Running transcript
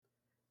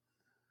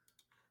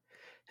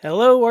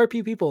Hello,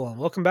 RP people, and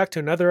welcome back to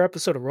another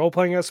episode of Role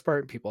Playing as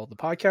Spartan People, the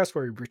podcast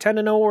where we pretend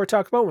to know what we're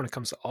talking about when it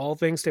comes to all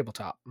things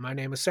tabletop. My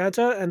name is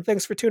Santa, and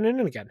thanks for tuning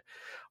in again.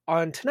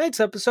 On tonight's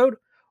episode,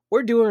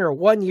 we're doing our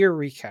 1 year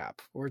recap.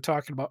 We're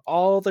talking about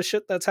all the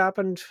shit that's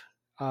happened,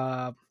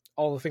 all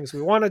the things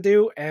we want to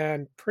do,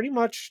 and pretty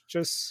much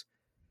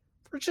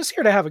we're just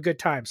here to have a good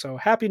time. So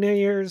happy New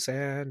Year's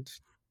and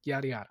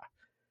yada yada.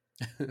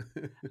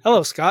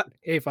 Hello, Scott.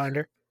 Hey,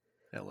 Finder.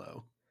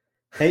 Hello.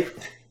 Hey.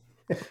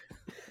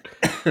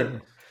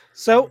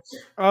 So,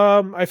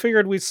 I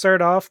figured we'd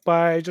start off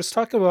by just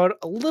talking about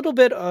a little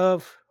bit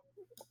of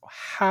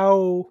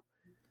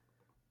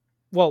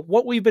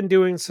what we've been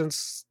doing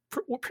since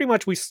pretty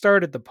much we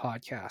started the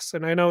podcast.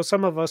 And I know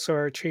some of us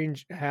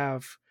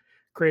have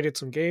created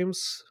some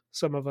games.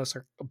 Some of us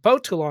are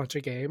about to launch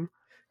a game,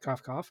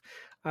 cough, cough,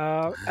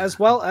 as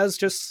well as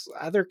just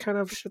other kind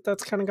of shit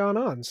that's kind of gone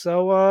on.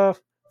 So,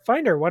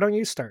 Finder, why don't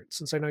you start,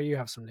 since I know you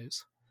have some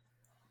news?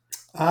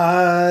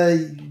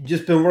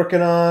 Just been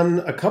working on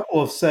a couple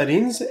of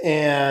settings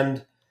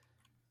and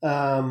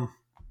the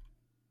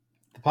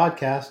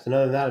podcast. And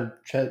other than that, I'm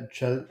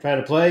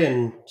trying to play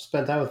and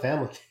spend time with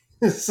family.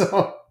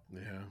 So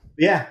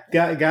yeah,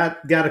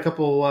 got a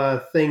couple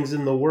things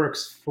in the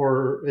works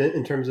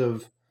in terms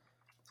of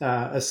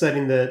a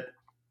setting that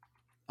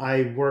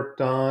I worked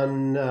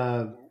on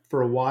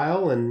for a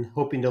while and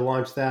hoping to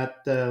launch that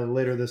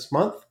later this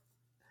month.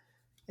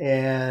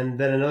 And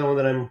then another one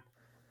that I'm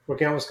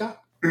working on with Scott.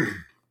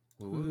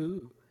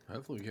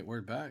 Hopefully we get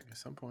word back at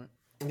some point.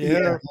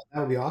 Yeah, that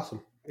would be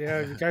awesome. Yeah,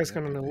 you guys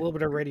got a little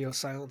bit of radio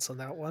silence on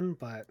that one,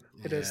 but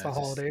it is the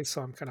holidays,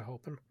 so I'm kind of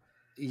hoping.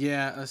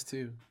 Yeah, us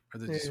too. Or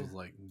they're just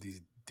like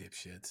these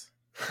dipshits.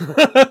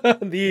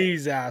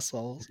 These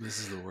assholes. This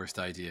is the worst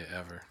idea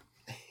ever.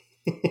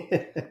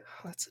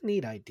 That's a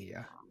neat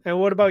idea. And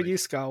what about you,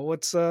 Scott?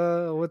 What's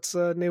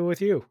new with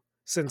you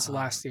since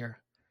last year?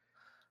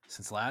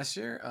 Since last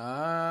year,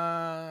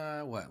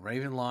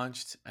 Raven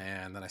launched,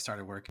 and then I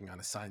started working on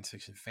a science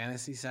fiction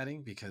fantasy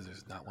setting because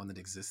there's not one that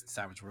exists in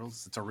Savage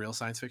Worlds. It's a real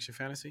science fiction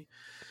fantasy.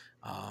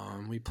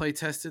 We play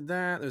tested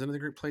that. There's another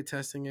group play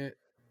testing it.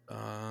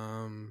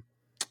 I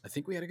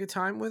think we had a good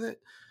time with it.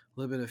 A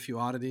little bit of a few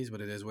oddities,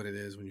 but it is what it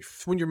is.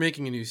 When you're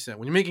making a new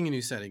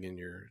setting and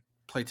you're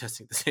play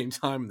testing at the same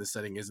time, and the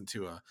setting isn't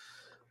to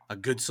a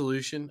good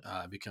solution,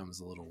 it becomes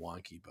a little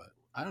wonky. But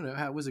I don't know.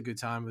 It was a good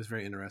time. It was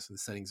very interesting. The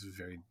settings was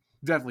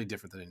definitely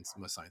different than in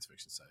most science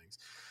fiction settings.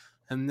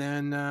 And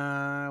then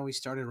we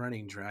started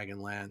running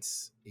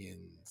Dragonlance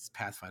in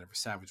Pathfinder for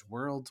Savage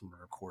Worlds, and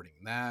we're recording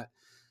that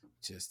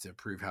just to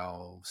prove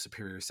how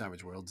superior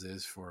Savage Worlds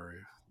is for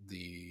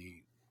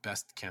the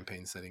best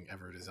campaign setting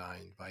ever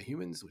designed by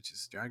humans, which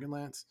is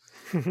Dragonlance.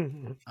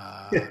 And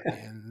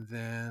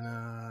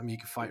then you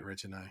can fight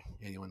Rich and I,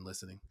 anyone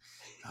listening.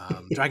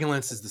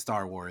 Dragonlance is the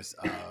Star Wars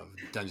of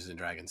Dungeons and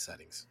Dragons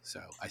settings. So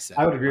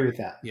I would agree with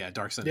that. Yeah,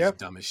 Dark Sun is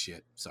dumb as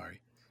shit.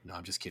 Sorry. No,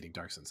 I'm just kidding.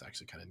 Dark Sun's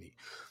actually kind of neat.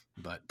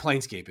 But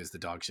Planescape is the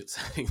dog shit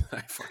setting that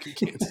I fucking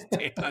can't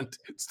stand.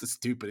 It's the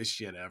stupidest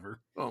shit ever.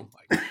 Oh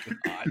my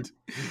god.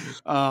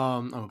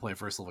 I'm gonna play a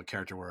first level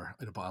character where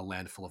in a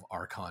land full of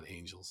Archon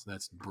angels.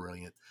 That's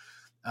brilliant.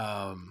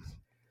 And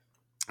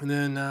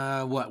then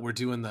we're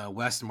doing the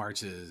West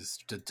Marches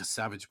to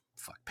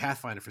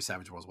Pathfinder for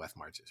Savage Worlds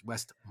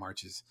West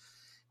Marches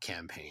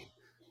campaign,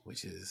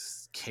 which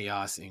is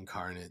chaos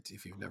incarnate.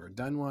 If you've never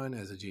done one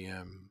as a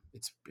GM,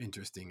 it's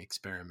interesting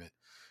experiment.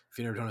 If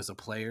you've never done it as a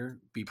player,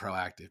 be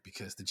proactive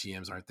because the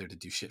GMs aren't there to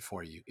do shit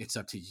for you. It's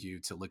up to you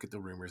to look at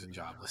the rumors and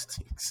job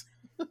listings.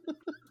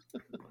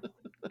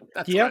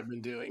 That's what I've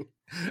been doing.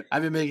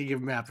 I've been making a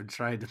map and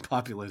trying to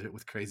populate it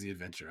with crazy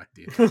adventure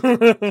ideas.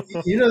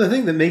 The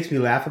thing that makes me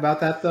laugh about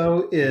that,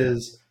 though,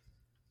 is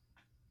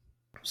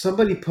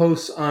somebody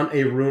posts on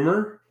a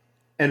rumor,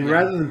 and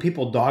rather than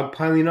people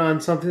dogpiling on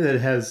something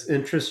that has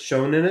interest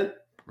shown in it,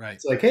 right?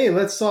 It's like, hey,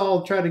 let's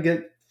all try to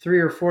get 3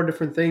 or 4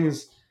 different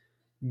things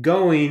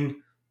going,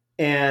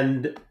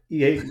 and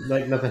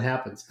like nothing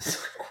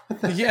happens.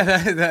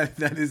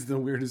 That is the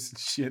weirdest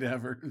shit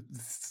ever.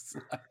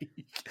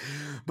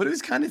 But it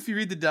was kind of if you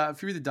read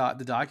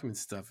the document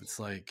stuff, it's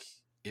like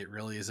it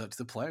really is up to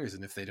the players,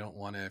 and if they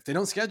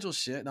don't schedule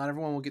shit, not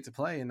everyone will get to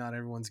play, and not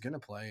everyone's gonna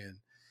play, and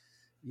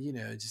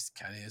it just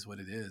kind of is what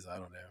it is. I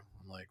don't know.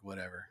 I'm like,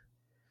 whatever.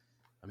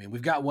 I mean, we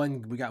got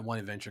one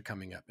adventure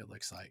coming up. It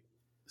looks like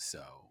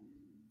so.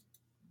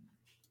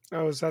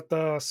 Oh, is that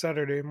the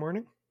Saturday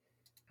morning?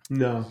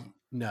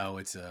 No,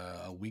 it's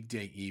a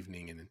weekday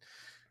evening, and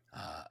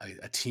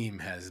a team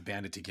has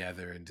banded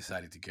together and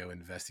decided to go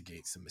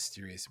investigate some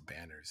mysterious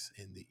banners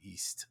in the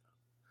east.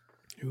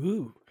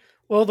 Ooh.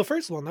 Well, the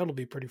first one, that'll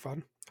be pretty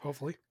fun,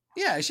 hopefully.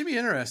 Yeah, it should be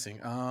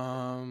interesting.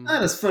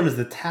 Not as fun as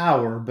the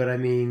tower, but I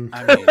mean,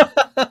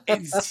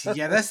 that's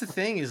the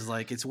thing is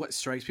like it's what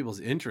strikes people's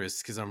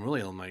interest because I'm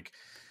like,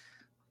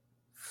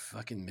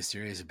 fucking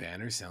mysterious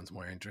banners sounds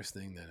more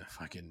interesting than a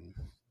fucking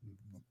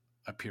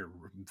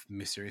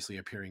mysteriously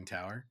appearing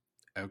tower.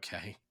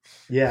 Okay.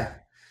 Yeah.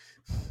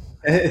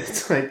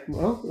 It's like,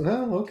 well,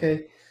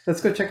 okay. Let's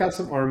go check out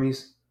some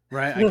armies.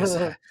 Right. I guess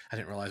I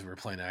didn't realize we were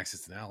playing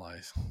Axis and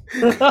Allies.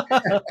 There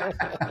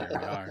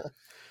we are.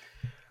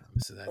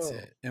 So that's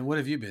it. And what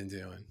have you been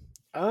doing?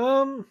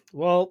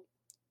 Well,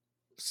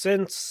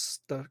 since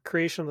the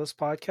creation of this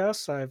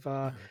podcast,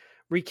 I've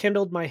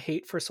rekindled my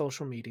hate for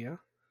social media.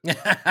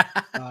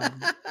 I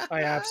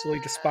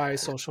absolutely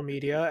despise social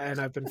media, and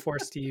I've been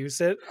forced to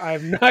use it.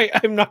 I'm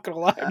not gonna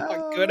lie, I'm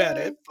not good at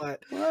it,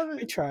 but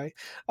I try.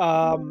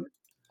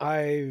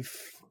 I've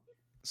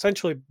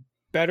essentially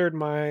bettered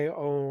my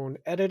own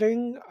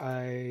editing.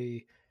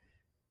 I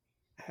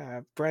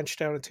have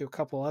branched out into a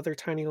couple other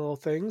tiny little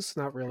things,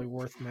 not really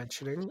worth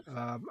mentioning.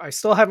 I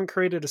still haven't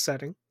created a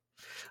setting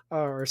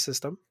or a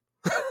system.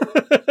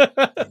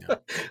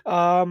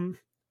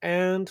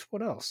 And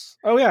what else?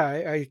 Oh yeah,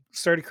 I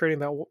started creating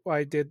that.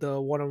 I did the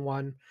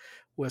one-on-one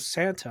with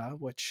Santa,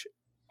 which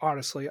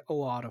honestly a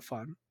lot of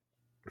fun.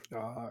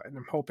 And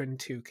I'm hoping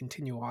to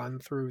continue on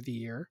through the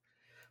year,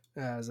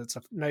 as it's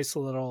a nice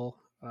little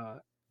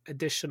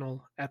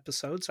additional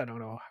episodes. I don't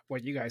know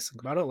what you guys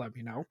think about it. Let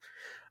me know.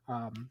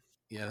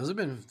 Yeah, those have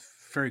been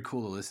very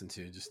cool to listen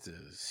to, just to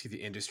see the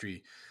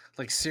industry,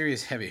 like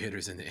serious heavy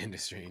hitters in the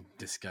industry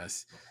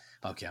discuss.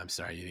 Okay, I'm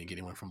sorry you didn't get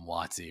anyone from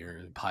WotC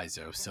or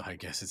Paizo, so I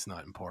guess it's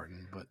not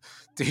important. But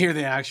to hear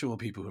the actual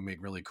people who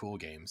make really cool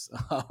games,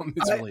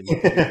 it's really neat.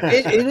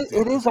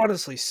 It is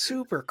honestly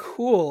super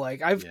cool.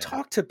 Like I've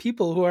talked to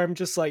people who I'm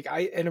just like,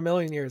 in a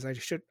million years I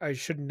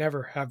should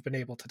never have been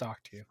able to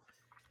talk to you.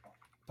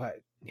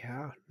 But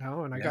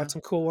I got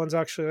some cool ones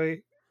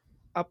actually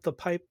up the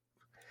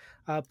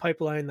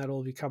pipeline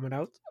that'll be coming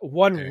out.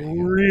 One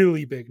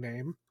really big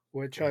name,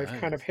 which I've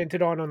kind of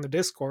hinted on the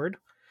Discord.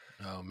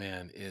 Oh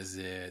man, is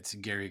it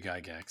Gary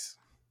Gygax?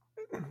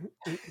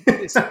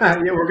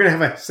 Yeah, we're gonna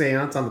have a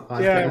seance on the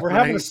podcast. Yeah, we're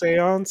having a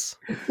seance.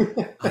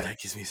 Oh, that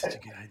gives me such a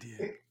good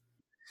idea.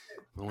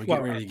 When we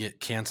get ready to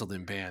get canceled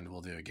and banned, we'll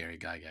do a Gary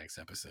Gygax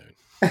episode.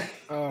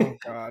 Oh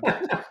God.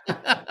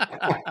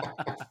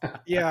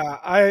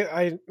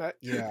 Yeah,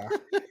 yeah.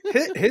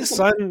 His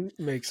son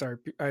makes I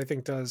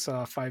think does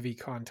 5e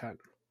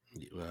content.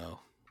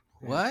 Well,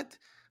 what?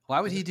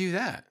 Why would he do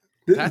that?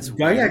 That's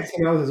Gygax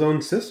came out with his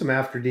own system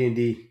after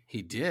D&D.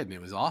 He did, and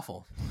it was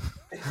awful.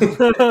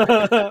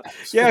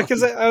 Yeah,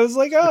 because I was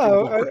like,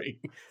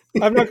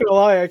 I'm not gonna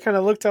lie. I kind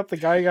of looked up the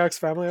Gygax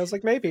family. I was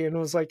like, maybe, and it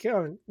was like,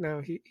 oh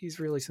no, he's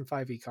releasing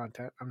 5e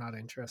content. I'm not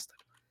interested.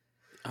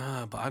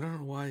 But I don't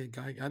know why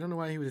I don't know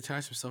why he would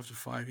attach himself to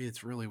 5e.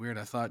 It's really weird.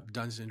 I thought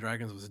Dungeons and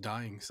Dragons was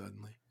dying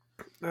suddenly.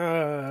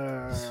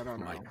 I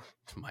don't know.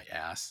 My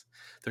ass.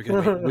 They're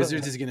gonna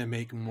Wizards is gonna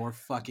make more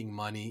fucking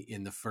money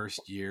in the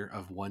first year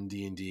of one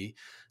D&D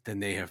than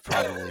they have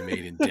probably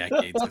made in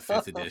decades of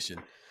 5th edition.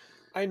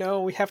 I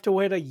know. We have to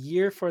wait a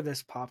year for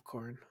this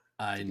popcorn.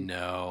 I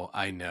know.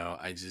 I know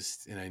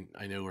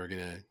we're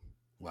gonna.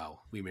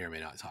 Well, we may or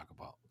may not talk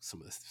about some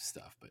of this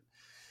stuff, but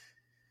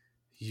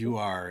you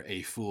are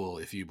a fool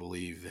if you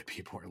believe that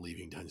people are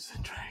leaving Dungeons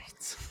and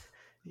Dragons.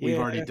 We've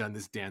already done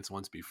this dance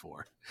once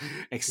before,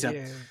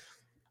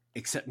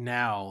 except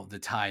now the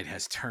tide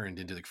has turned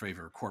into the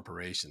favor of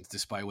corporations,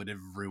 despite what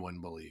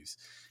everyone believes,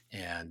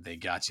 and they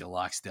got you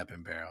lock, step,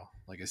 and barrel.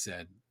 Like I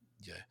said,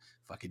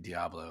 fucking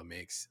Diablo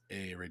makes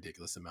a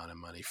ridiculous amount of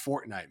money.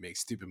 Fortnite makes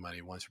stupid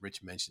money. Once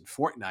Rich mentioned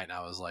Fortnite, and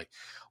I was like,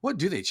 what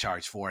do they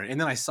charge for it? And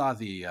then I saw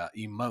the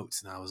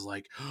emotes, and I was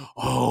like,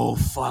 oh,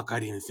 fuck, I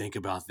didn't even think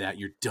about that.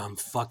 Your dumb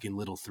fucking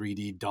little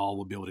 3D doll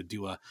will be able to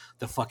do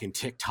the fucking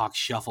TikTok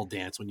shuffle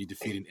dance when you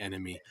defeat an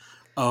enemy.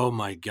 Oh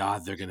my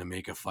God, they're going to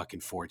make a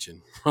fucking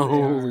fortune.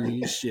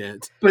 Holy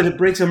shit. But it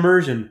breaks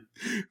immersion.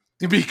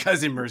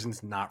 Because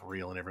immersion's not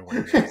real and everyone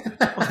knows it.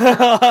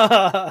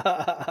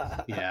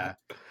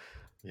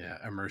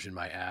 Yeah, immersion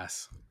my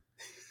ass.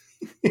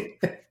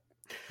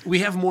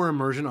 We have more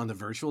immersion on the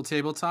virtual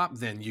tabletop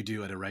than you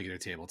do at a regular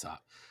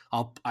tabletop.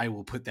 I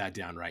will put that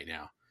down right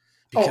now.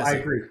 Because I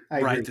agree.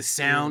 The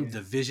sound,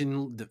 the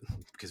vision,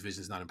 because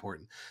vision is not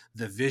important.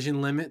 The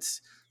vision limits,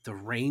 the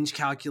range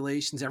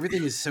calculations,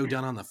 everything is so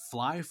done on the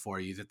fly for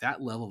you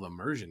that level of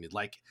immersion,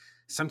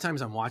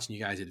 sometimes I'm watching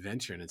you guys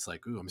adventure and it's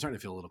like, ooh, I'm starting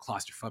to feel a little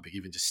claustrophobic,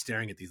 even just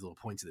staring at these little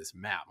points of this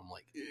map. I'm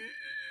like,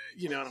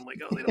 and I'm like,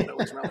 oh, they don't know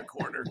what's around the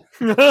corner.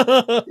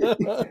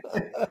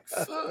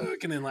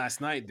 Fuck. And then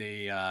last night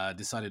they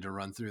decided to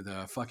run through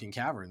the fucking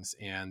caverns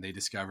and they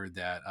discovered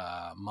that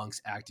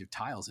Monk's active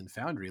tiles in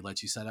Foundry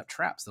let you set up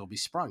traps that'll be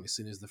sprung as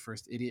soon as the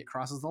first idiot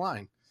crosses the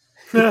line.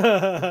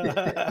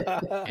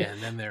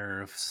 And then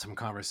there was some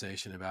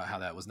conversation about how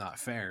that was not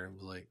fair. It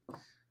was like,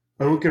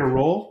 are we gonna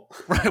roll?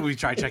 Right, we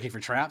try checking for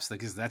traps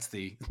because that's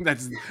the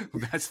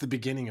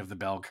beginning of the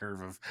bell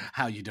curve of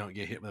how you don't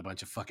get hit with a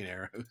bunch of fucking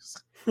arrows.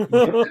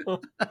 But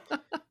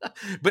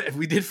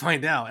we did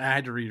find out, and I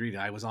had to reread it.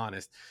 I was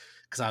honest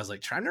because I was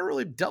like trying to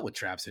really dealt with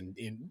traps, and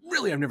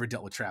really I've never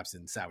dealt with traps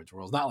in Savage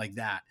Worlds, not like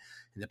that.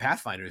 And the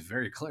Pathfinder is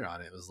very clear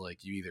on it. It was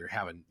like you either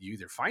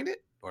find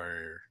it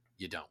or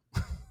you don't.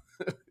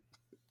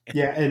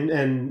 Yeah,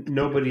 and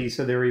nobody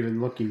said they were even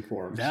looking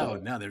for him. No,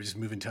 So. no, they were just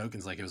moving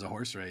tokens like it was a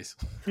horse race.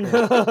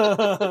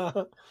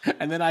 Yeah.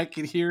 And then I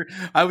could hear,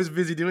 I was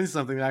busy doing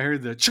something, and I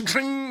heard the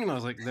ching, and I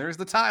was like, there's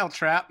the tile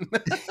trap.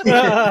 But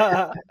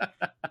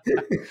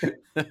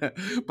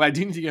I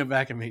do need to go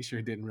back and make sure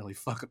it didn't really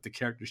fuck up the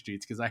character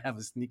streets, because I have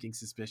a sneaking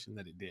suspicion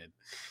that it did.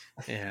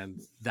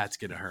 And that's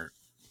going to hurt.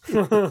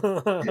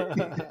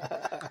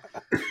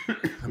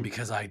 And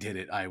because I did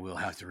it, I will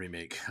have to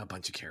remake a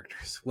bunch of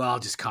characters. Well, I'll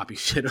just copy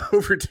shit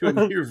over to a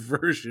new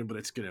version, but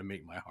it's going to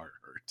make my heart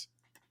hurt.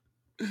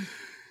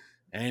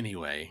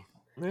 Anyway,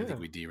 I think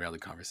we derailed the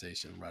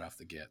conversation right off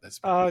the get. That's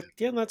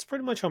that's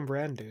pretty much on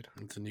brand, dude.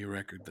 It's a new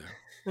record, though.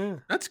 Yeah.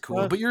 That's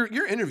cool. But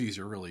your interviews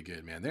are really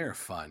good, man. They're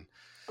fun.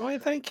 Oh,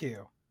 thank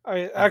you.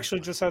 I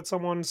actually just had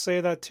someone say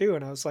that too,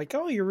 and I was like,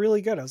 "Oh, you're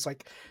really good." I was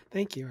like,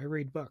 "Thank you. I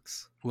read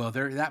books." Well,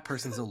 that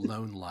person's a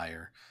lone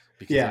liar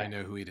because I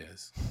know who it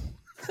is.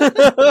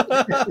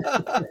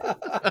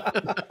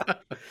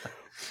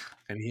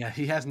 And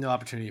he has no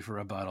opportunity for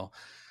rebuttal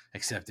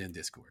except in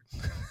Discord.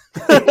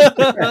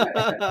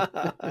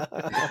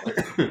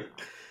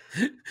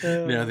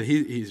 No,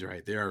 he's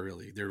right. They're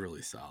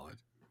really solid.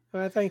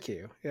 Thank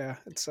you. Yeah,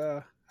 it's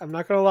I'm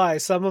not gonna lie.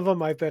 Some of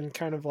them I've been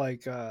kind of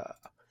like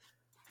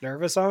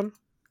nervous on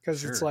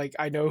because it's like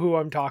I know who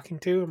I'm talking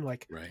to. I'm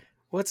like, right.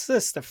 What's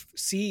this? The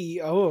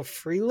CEO of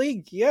Free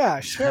League? Yeah,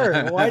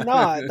 sure. Why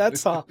not?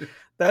 That's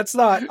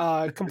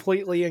not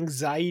completely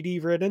anxiety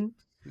ridden.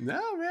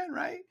 No, man.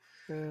 Right.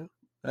 Yeah.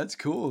 That's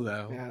cool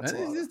though. Yeah,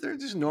 they're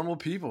just normal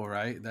people,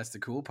 right? That's the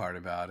cool part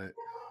about it.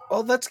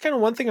 Well, that's kind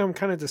of one thing I'm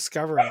kind of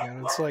discovering,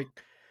 and it's like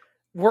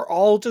we're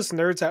all just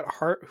nerds at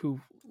heart who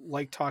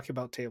like talking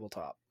about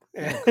tabletop,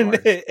 and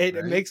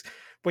it makes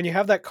when you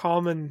have that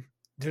common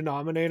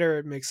denominator,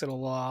 it makes it a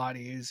lot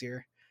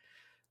easier.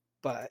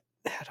 But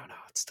I don't know,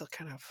 it's still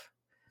kind of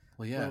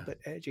a little bit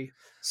edgy.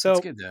 So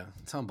it's good though.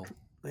 It's humble.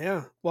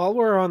 Yeah. While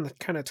we're on the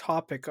kind of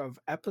topic of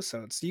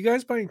episodes, do you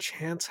guys by any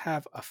chance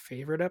have a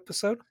favorite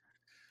episode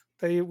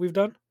that we've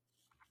done?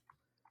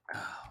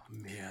 Oh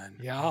man.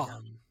 Yeah.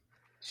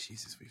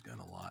 Jesus, we've done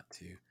a lot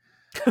too.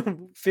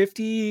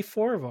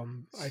 54 of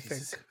them, I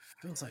think.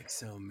 Feels like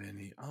so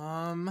many.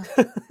 I'm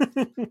trying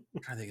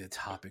to think of the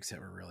topics that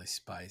were really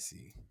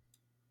spicy.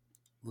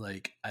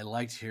 Like I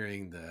liked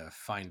hearing the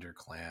Finder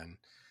clan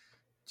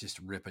just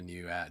rip a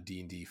new at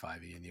D&D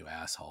 5e a new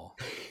asshole.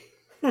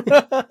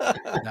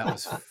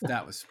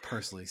 that was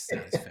personally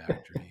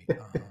satisfactory.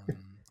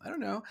 I don't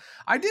know.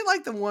 I did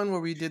like the one where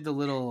we did the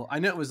little. I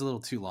know it was a little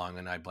too long,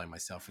 and I blame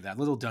myself for that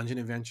little dungeon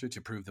adventure to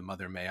prove the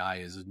Mother May I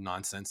is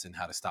nonsense and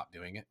how to stop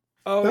doing it.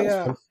 Oh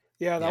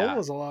yeah, that one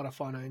was a lot of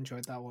fun. I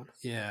enjoyed that one.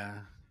 Yeah.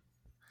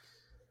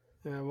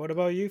 Yeah. What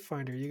about you,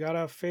 Finder? You got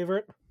a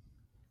favorite?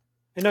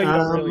 I know you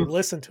don't really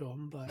listen to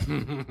them, but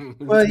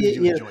well,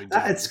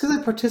 it's because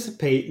I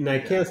participate and I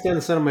can't stand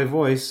the sound of my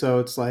voice, so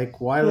it's like,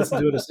 why listen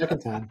to it a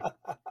second time?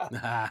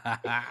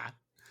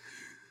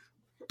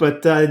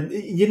 But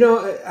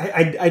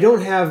I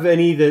don't have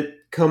any that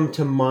come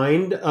to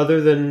mind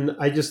other than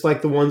I just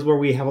like the ones where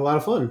we have a lot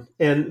of fun,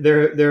 and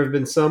there have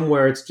been some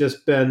where it's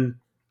just been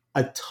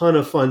a ton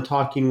of fun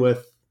talking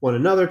with one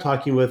another,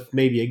 talking with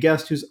maybe a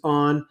guest who's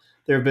on.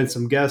 There have been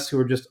some guests who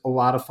are just a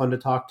lot of fun to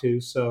talk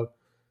to, so.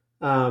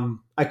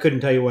 I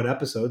couldn't tell you what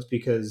episodes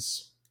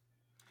because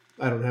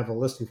I don't have a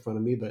list in front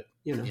of me, but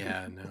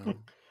Yeah, no.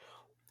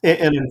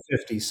 and I'm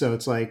 50, so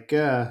it's like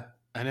I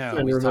know.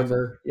 I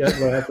remember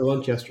after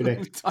lunch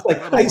yesterday.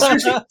 I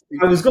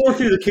was going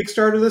through the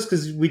Kickstarter list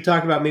because we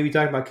talked about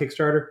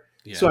Kickstarter.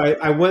 Yeah. So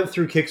I went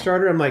through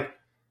Kickstarter. I'm like,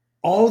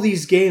 all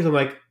these games. I'm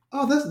like,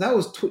 oh, that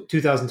was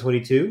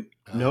 2022.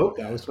 Nope,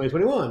 that was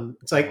 2021.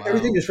 It's like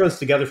everything just runs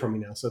together for me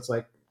now. So it's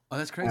like, oh,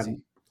 that's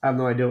crazy. I have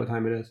no idea what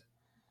time it is.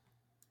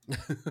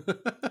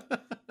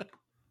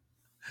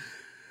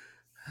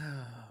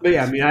 But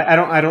yeah, I mean,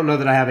 I don't know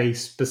that I have a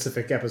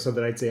specific episode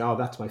that I'd say, oh,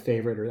 that's my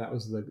favorite or that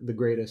was the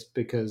greatest,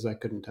 because I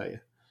couldn't tell you.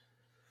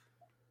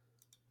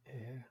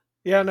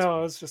 Yeah. No,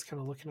 I was just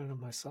kind of looking at it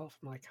myself.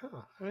 I'm like,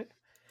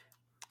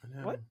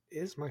 what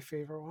is my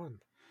favorite one?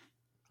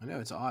 I know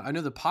it's odd. I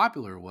know the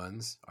popular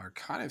ones are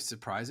kind of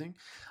surprising.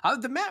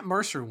 The Matt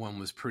Mercer one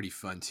was pretty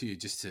fun too,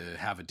 just to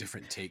have a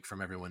different take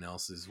from everyone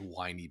else's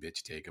whiny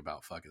bitch take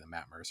about fucking the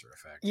Matt Mercer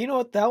effect. You know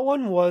what? That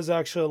one was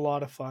actually a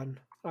lot of fun.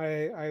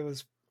 I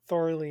was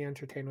thoroughly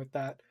entertained with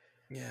that.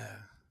 Yeah.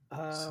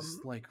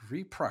 Just like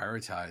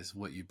reprioritize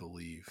what you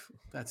believe.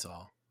 That's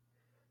all.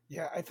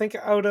 Yeah, I think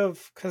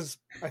because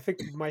I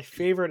think my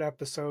favorite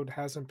episode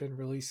hasn't been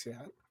released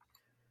yet.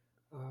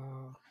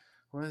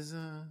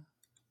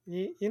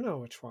 You know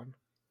which one?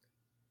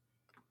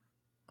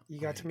 You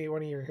got to meet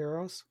one of your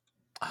heroes?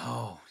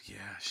 Oh,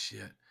 yeah,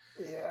 shit.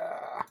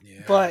 Yeah.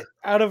 But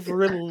out of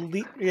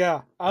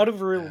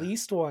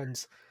released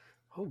ones.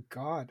 Oh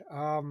god.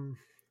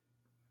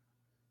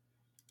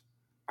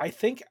 I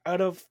think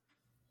out of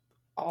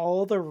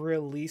all the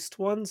released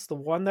ones, the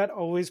one that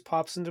always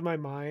pops into my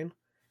mind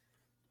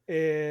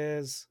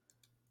is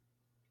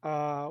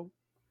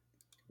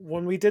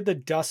when we did the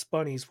Dust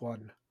Bunnies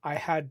one I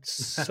had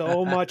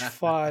so much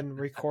fun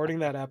recording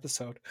that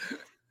episode.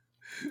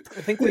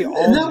 I think we all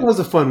And that did. was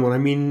a fun one. I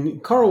mean,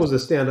 Carl was a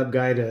stand-up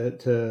guy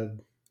to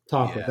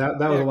talk with. That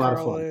was a lot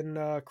Carl of fun.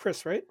 and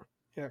Chris, right?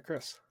 Yeah,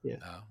 Chris. Yeah.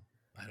 Oh,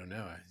 I don't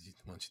know.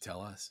 Why don't you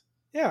tell us?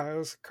 Yeah, it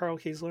was Carl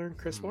Kiesler and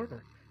Chris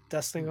Warner.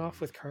 Dusting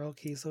off with Carl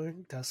Kiesler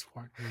and Dust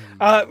Warner.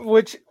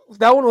 Which,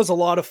 that one was a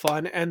lot of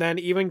fun. And then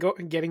even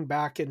getting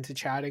back into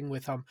chatting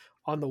with him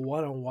on the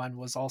one-on-one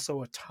was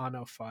also a ton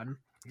of fun.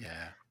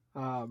 Yeah.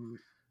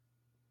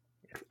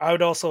 I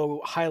would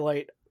also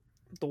highlight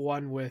the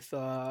one with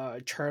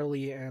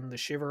Charlie and the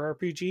Shiver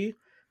RPG,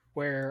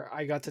 where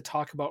I got to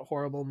talk about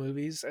horrible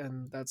movies,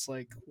 and that's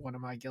like one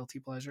of my guilty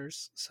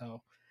pleasures.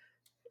 So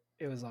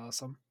it was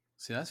awesome.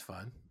 See, that's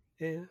fun.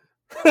 Yeah.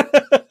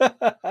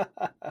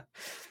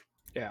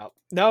 Yeah.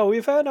 No,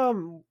 we've had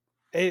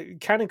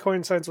it kind of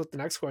coincides with the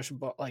next question,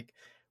 but like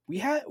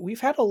we've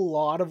had a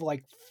lot of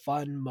like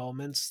fun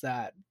moments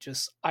that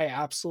just I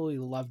absolutely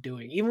love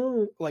doing.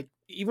 Even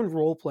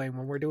role playing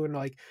when we're doing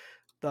like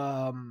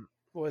the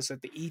what was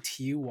it, the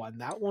ETU one.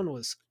 That one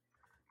was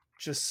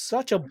just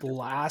such a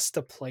blast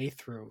to play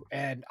through,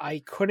 and I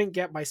couldn't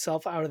get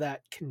myself out of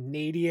that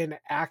Canadian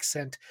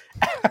accent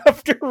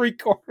after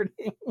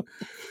recording.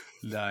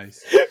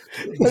 Nice.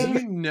 Do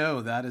you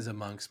know that is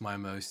amongst my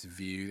most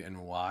viewed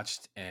and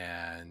watched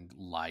and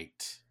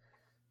liked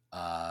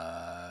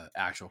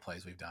actual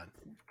plays we've done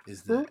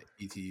is the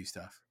ETU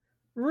stuff.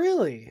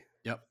 Really?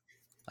 Yep.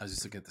 I was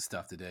just looking at the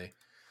stuff today.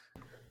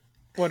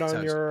 What So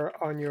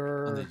on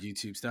the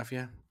YouTube stuff,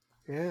 yeah.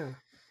 Yeah.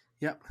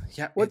 Yep.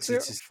 Yep. What's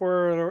it just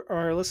for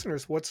our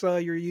listeners? What's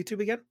your YouTube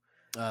again?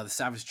 The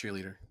Savage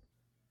Cheerleader.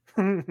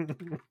 Did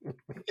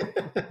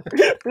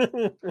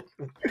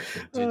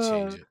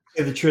change it.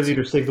 Yeah, the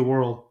cheerleader saved the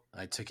world.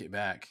 I took it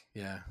back.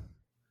 Yeah.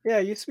 Yeah,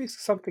 it used to be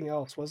something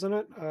else, wasn't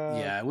it?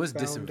 Yeah, it was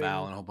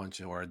disavow and a whole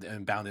bunch of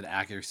and bounded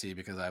accuracy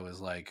because I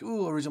was like,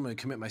 "Ooh, originally I'm going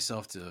to commit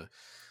myself to,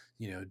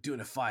 doing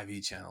a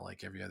 5e channel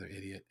like every other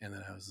idiot." And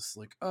then I was just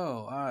like,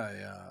 "Oh,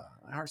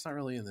 my heart's not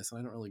really in this, and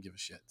I don't really give a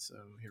shit." So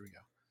here we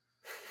go.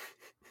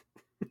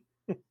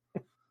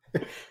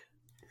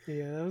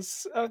 Yeah,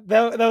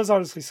 that was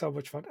honestly so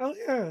much fun. Oh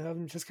yeah,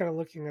 I'm just kind of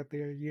looking at the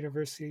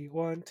university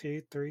 1,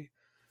 2, 3.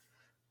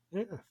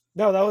 Yeah,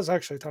 no, that was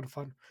actually a ton of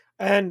fun,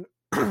 and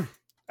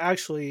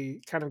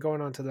actually, kind of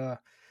going on to the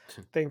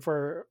thing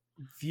for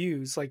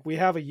views, like we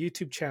have a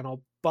YouTube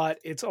channel, but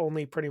it's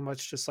only pretty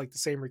much just like the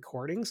same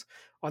recordings.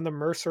 On the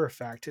Mercer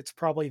Effect, it's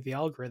probably the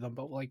algorithm,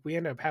 but like we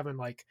end up having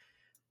like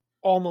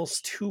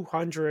almost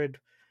 200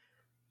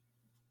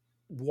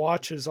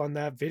 watches on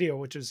that video,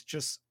 which is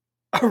just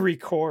a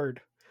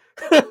record.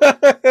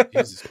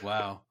 Jesus,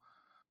 wow.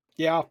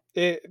 Yeah,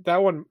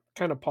 that one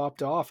kind of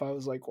popped off. I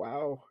was like,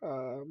 wow,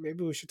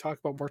 maybe we should talk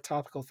about more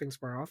topical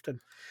things more often.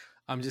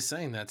 I'm just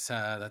saying that's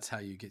how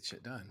you get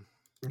shit done.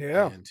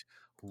 Yeah. And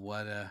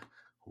what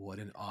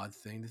an odd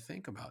thing to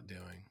think about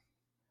doing.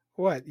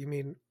 What you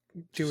mean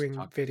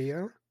doing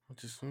video?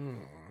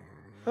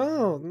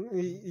 Oh,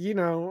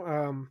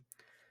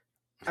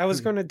 I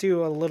was going to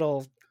do a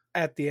little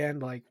at the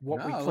end, like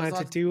what we plan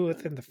to do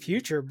within the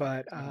future,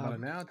 but talk about it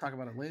now, talk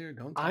about it later.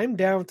 I'm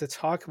down to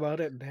talk about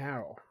it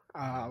now.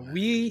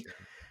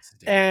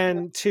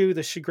 And to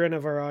the chagrin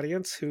of our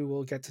audience, who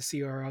will get to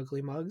see our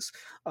ugly mugs.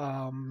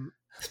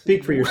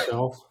 Speak for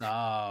yourself.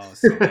 Oh,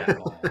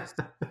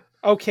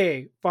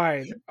 okay,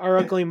 fine. Our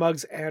ugly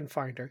mugs and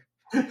Finder.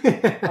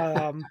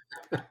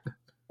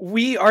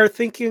 We are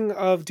thinking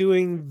of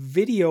doing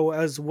video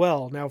as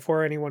well. Now,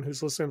 for anyone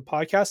who's listening to the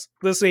podcast,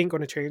 this ain't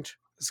going to change.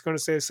 It's going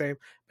to stay the same.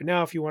 But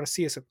now, if you want to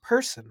see us in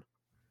person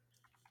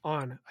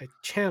on a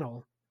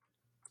channel,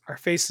 our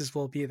faces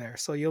will be there.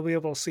 So you'll be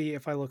able to see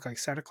if I look like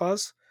Santa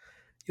Claus.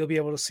 You'll be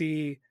able to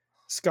see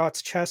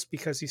Scott's chest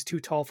because he's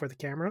too tall for the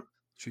camera.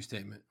 True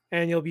statement.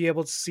 And you'll be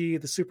able to see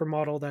the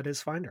supermodel that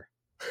is Finder.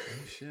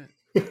 Oh, shit.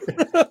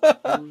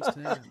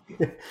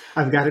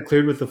 I've got it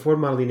cleared with the Ford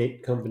modeling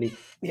company.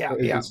 Yeah.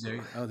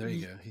 There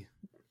you go.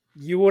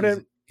 You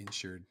wouldn't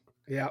insured.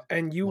 Yeah,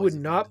 and you would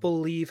not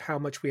believe how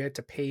much we had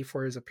to pay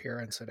for his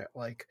appearance in it.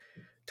 Like,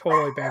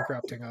 totally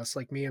bankrupting us.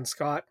 Like me and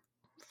Scott,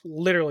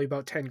 literally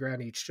about 10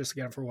 grand each just to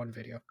get him for one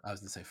video. I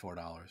was gonna say $4,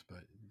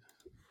 but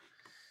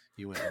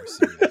you went more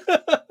serious.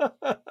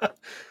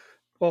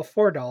 Well,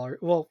 $4.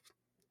 Well,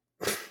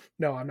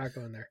 no, I'm not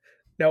going there.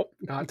 Nope,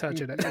 not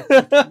touching it.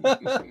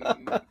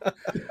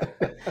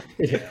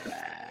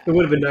 It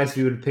would have been nice if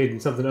you would have paid him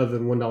something other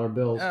than $1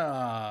 bills.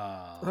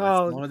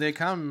 Oh, when they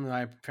come,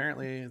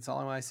 apparently it's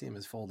all I see him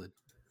is folded.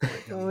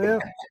 Oh yeah.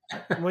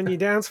 When you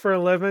dance for a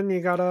living,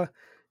 you gotta,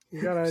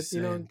 just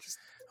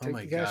take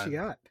the cash you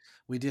got.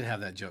 We did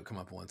have that joke come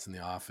up once in the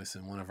office,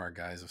 and one of our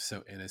guys was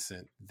so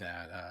innocent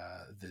that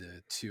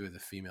the two of the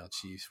female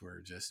chiefs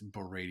were just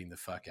berating the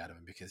fuck out of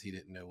him because he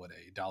didn't know what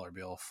a dollar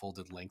bill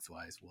folded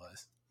lengthwise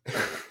was.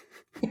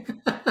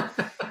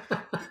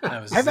 I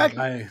was like,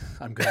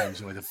 I'm going to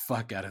enjoy the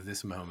fuck out of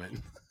this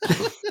moment.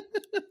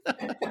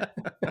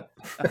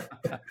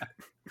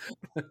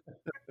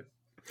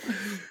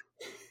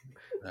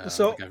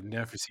 So like I've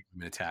never seen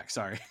him attack.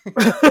 Sorry.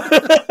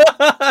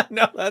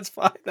 no, that's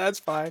fine. That's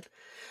fine.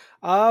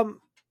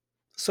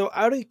 So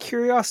out of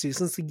curiosity,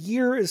 since the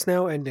year is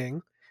now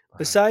ending,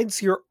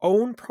 besides your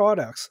own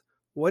products,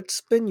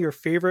 what's been your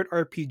favorite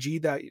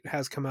RPG that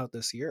has come out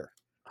this year?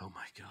 Oh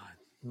my god.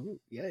 Ooh,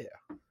 yeah.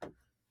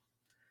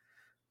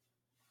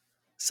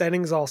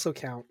 Settings also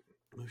count.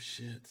 Oh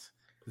shit.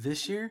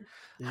 This year?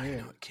 Yeah. I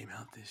know it came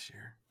out this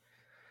year.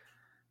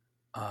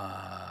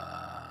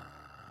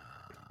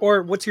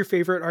 Or what's your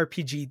favorite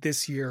RPG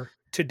this year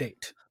to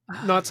date?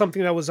 Not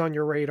something that was on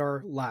your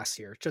radar last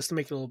year, just to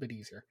make it a little bit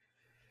easier.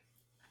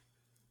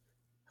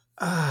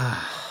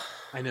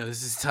 I know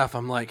this is tough.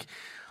 I'm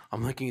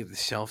looking at the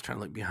shelf, trying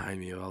to look behind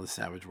me at all the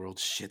Savage World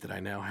shit that I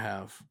now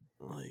have.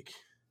 Like,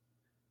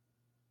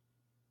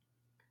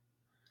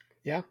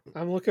 yeah,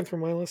 I'm looking through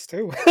my list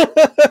too.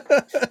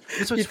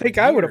 what's You think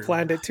I would have weird.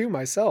 planned it too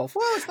myself?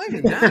 Well, it's not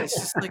even that. It's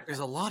just like there's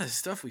a lot of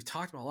stuff we've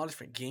talked about. A lot of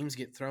different games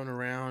get thrown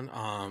around.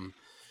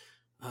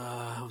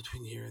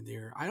 Between here and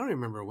there, I don't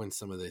remember when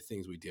some of the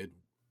things we did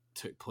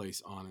took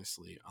place.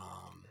 Honestly,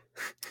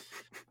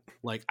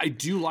 like I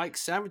do like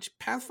Savage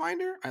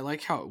Pathfinder. I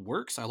like how it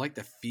works. I like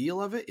the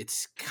feel of it.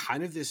 It's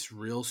kind of this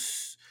real.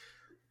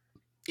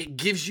 It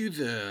gives you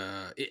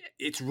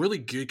it's really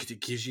good because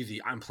it gives you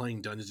the I'm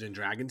playing Dungeons and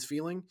Dragons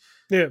feeling.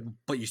 Yeah,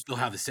 but you still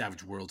have the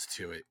Savage Worlds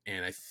to it,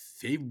 and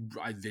they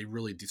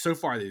really did. So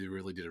far, they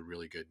really did a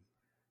really good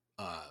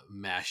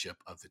mashup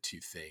of the two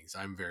things.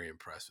 I'm very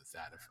impressed with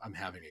that. I'm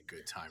having a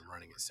good time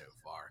running it so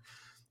far.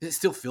 It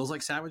still feels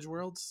like Savage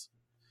Worlds,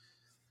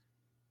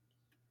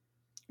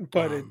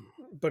 but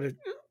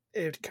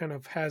it kind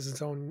of has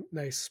its own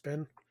nice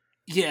spin.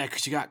 Yeah,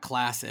 because you got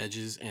class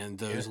edges, and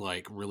those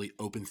like really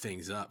open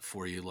things up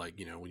for you. Like,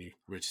 you know, when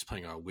you're just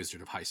playing a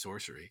Wizard of High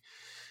Sorcery,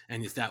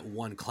 and it's that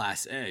one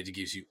class edge, it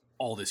gives you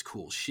all this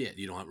cool shit.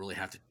 You don't really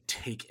have to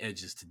take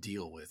edges to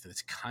deal with, and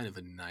it's kind of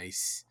a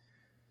nice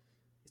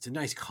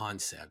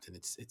concept.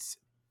 And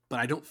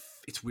but I don't.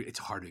 It's weird. It's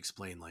hard to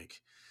explain.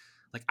 Like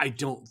I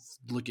don't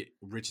look at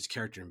Rich's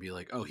character and be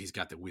like, oh, he's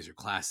got the wizard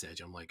class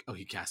edge. I'm like, oh,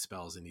 he casts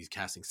spells and he's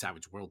casting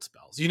Savage World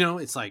spells. You know,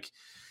 it's like.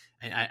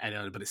 I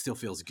know, but it still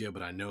feels good.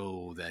 But I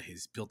know that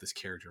he's built this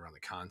character around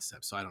the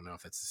concept, so I don't know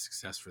if that's a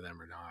success for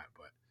them or not.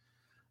 But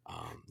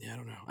yeah, I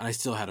don't know. And I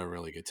still had a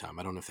really good time.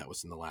 I don't know if that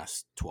was in the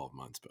last 12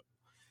 months, but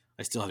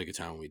I still had a good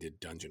time when we did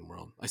Dungeon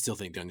World. I still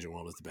think Dungeon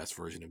World is the best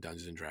version of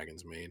Dungeons and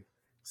Dragons made.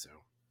 So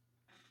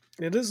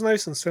it is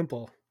nice and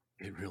simple.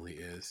 It really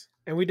is.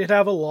 And we did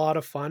have a lot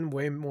of fun,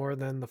 way more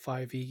than the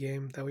 5e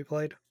game that we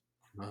played.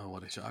 Oh,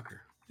 what a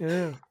shocker!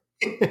 Yeah.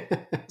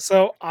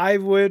 So I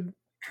would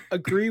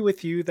agree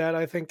with you that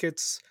I think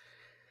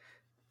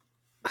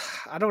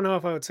I don't know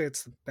if I would say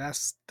it's the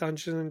best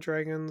Dungeons and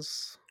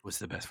Dragons. What's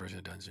the best version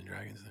of Dungeons and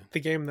Dragons then? The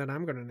game that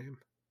I'm going to name.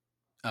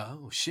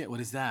 Oh shit! What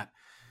is that?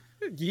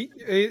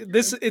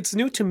 It's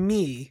new to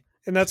me,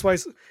 and that's why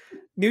it's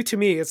new to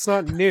me. It's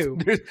not new.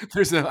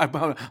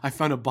 I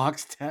found a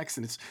box text,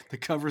 and the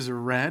covers are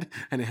red,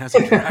 and it has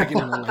a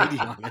dragon and a lady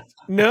on it.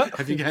 No,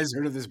 have you guys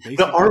heard of this? The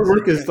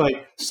artwork is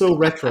like so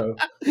retro.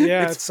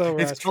 Yeah, it's so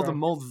retro. It's called the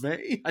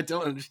Moldvay. I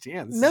don't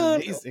understand. This is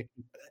amazing.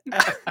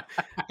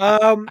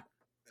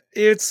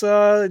 It's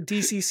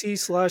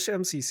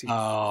DCC/MCC.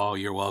 Oh,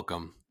 you're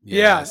welcome.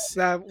 Yes.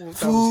 Yeah, that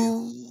was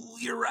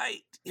you're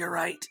right. You're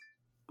right,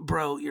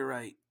 bro. You're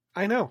right.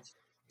 I know.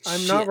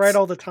 I'm not right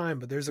all the time,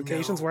 but there's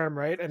occasions where I'm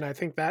right, and I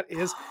think that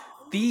is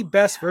the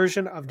best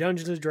version of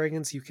Dungeons and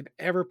Dragons you can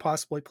ever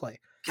possibly play.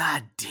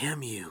 God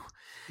damn you.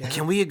 Yeah.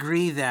 Can we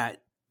agree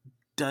that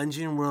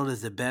Dungeon World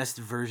is the best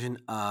version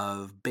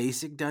of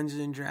basic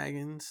Dungeons and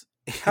Dragons?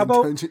 How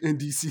about and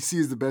DCC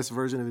is the best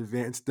version of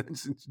Advanced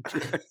Dungeons and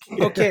Dragons?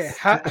 Okay,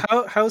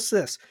 how's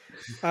this?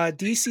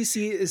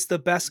 DCC is the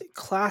best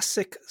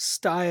classic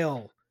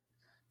style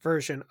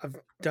version of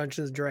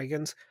Dungeons and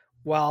Dragons,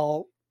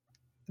 while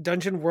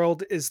Dungeon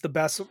World is the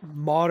best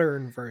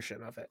modern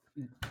version of it.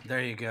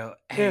 There you go.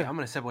 Hey, I'm going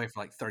to step away for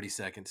like 30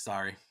 seconds.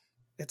 Sorry.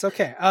 It's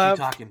okay. Keep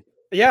talking.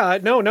 Yeah,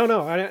 no.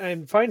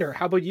 I'm Finder.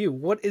 How about you?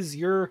 What is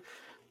your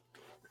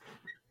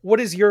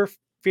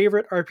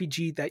favorite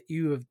RPG that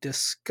you have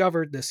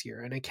discovered this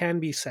year? And it can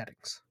be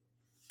settings.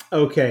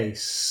 Okay,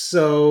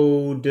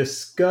 so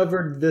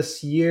discovered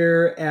this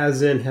year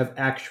as in have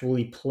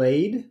actually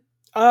played?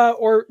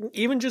 Or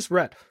even just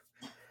read.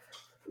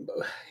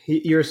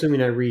 You're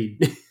assuming I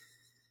read.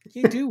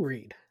 You do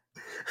read.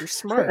 You're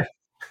smart.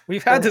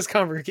 We've had this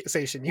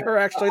conversation. You're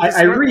actually the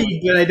I smart read,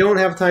 one. but I don't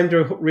have time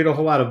to read a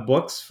whole lot of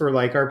books for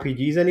like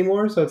RPGs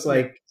anymore. So it's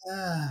like,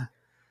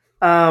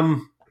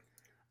 for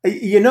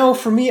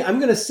me, I'm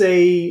going to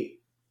say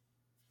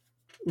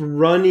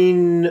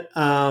running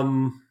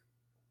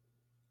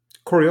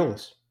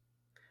Coriolis.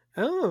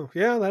 Oh,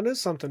 yeah, that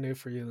is something new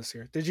for you this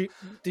year. Did you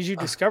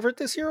discover it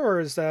this year, or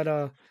is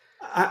that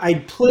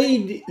I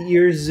played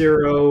Year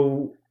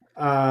Zero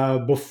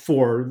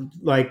before,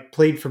 like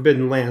played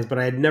Forbidden Lands, but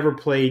I had never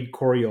played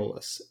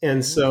Coriolis.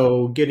 And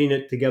so getting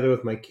it together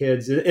with my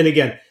kids, and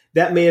again,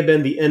 that may have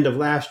been the end of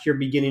last year,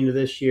 beginning of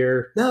this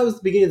year. No, it was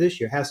the beginning of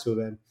this year. It has to have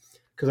been.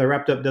 because I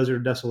wrapped up Desert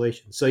of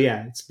Desolation. So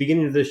yeah, it's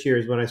beginning of this year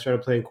is when I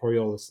started playing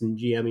Coriolis and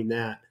GMing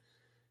that,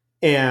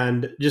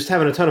 and just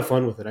having a ton of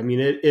fun with it. I mean,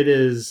 it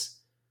is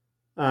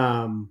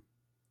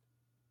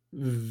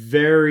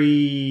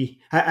very.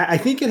 I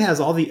think it has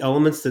all the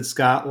elements that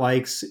Scott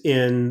likes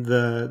in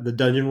the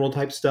dungeon roll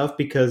type stuff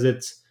because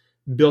it's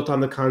built on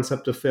the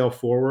concept of fail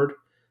forward.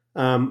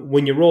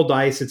 When you roll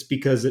dice, it's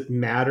because it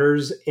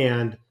matters,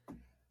 and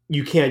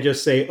you can't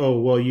just say, "Oh,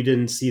 well, you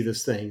didn't see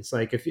this thing." It's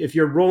like if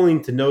you're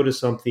rolling to notice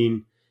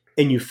something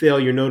and you fail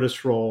your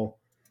notice roll,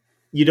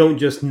 you don't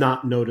just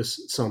not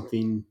notice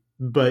something,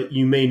 but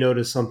you may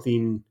notice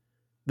something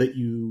that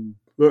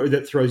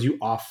throws you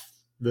off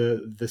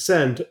the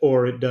scent,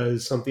 or it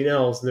does something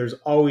else. And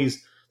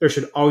there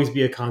should always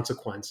be a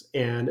consequence,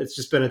 and it's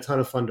just been a ton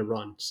of fun to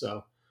run.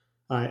 So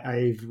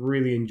I've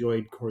really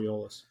enjoyed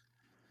Coriolis.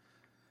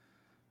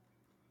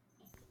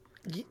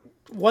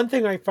 One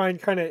thing I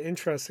find kind of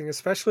interesting,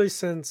 especially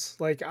since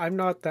like I'm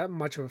not that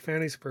much of a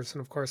fantasy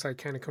person, of course I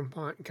kind of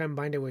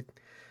combined it with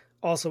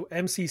also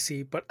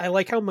MCC, but I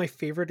like how my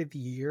favorite of the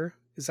year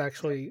is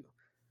actually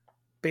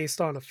based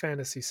on a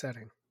fantasy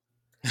setting.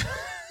 I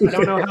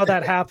don't know how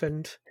that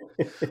happened.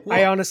 Well,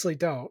 I honestly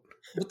don't.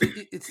 Well,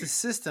 it's the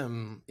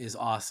system is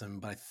awesome,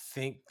 but I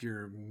think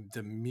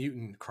the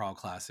Mutant Crawl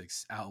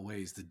Classics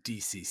outweighs the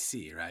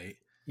DCC, right?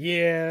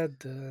 Yeah, it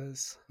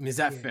does. I mean, is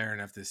that fair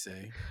enough to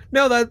say?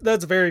 No,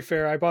 that's very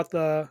fair. I bought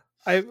the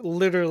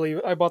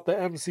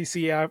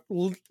MCC app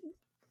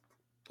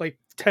like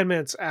 10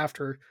 minutes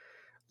after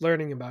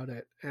learning about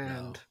it,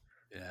 and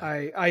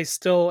I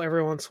still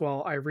every once in a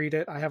while I read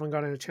it. I haven't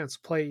gotten a chance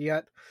to play it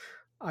yet.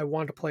 I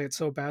want to play it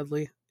so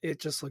badly. It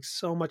just looks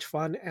so much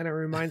fun, and it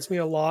reminds me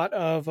a lot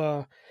of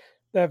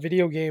that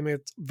video game.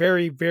 It's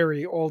very,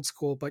 very old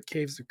school, but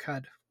Caves of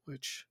Cud,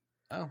 which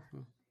yeah,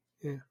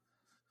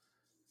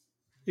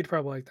 you'd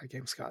probably like that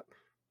game, Scott.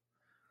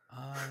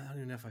 I don't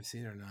even know if I've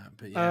seen it or not,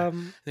 but yeah.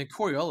 Then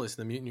Coriolis,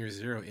 the Mutant Year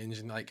Zero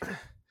engine, like,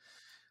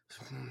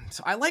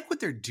 so I like what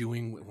they're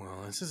doing.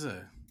 Well,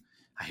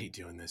 I hate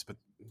doing this, but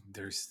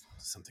there's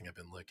something I've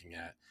been looking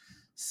at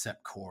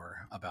Sepcore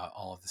about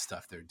all of the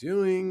stuff they're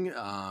doing,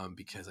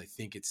 because I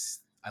think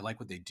I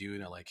like what they do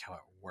and I like how it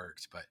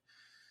worked, but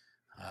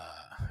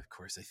of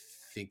course I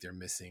think they're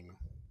missing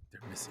a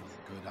good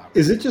opportunity.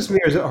 Is it just me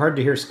or is it hard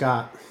to hear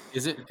Scott?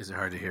 Is it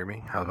hard to hear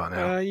me? How about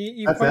now?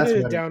 You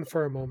quieted it down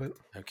for a moment.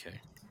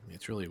 Okay.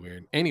 It's really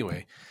weird.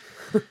 Anyway,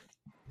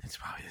 it's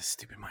probably a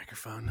stupid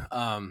microphone.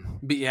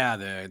 But yeah,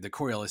 the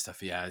Coriolis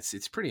stuff, yeah,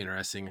 it's pretty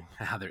interesting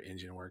how their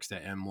engine works.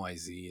 That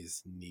MYZ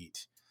is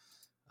neat.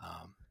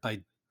 But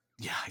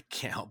I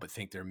can't help but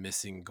think they're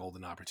missing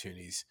golden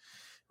opportunities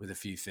with a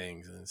few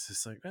things, and it's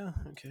just like, oh,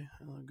 okay,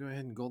 I'll go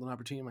ahead and golden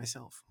opportunity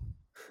myself.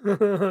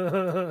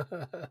 That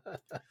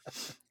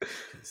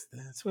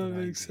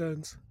makes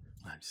sense.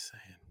 I'm just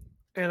saying.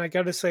 And I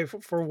gotta say,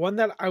 for one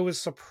that I was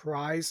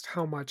surprised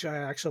how much I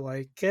actually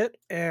like it,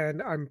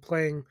 and I'm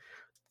playing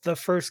the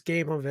first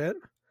game of it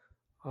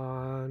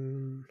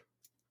on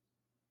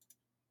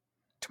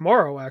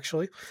tomorrow,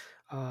 actually.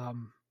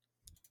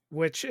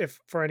 Which, if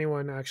for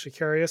anyone actually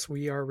curious,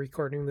 we are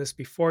recording this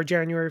before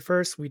January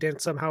 1st. We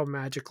didn't somehow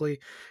magically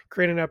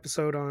create an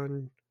episode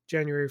on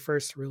January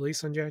 1st to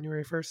release on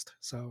January 1st.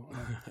 So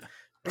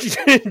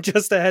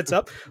just a heads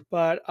up.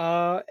 But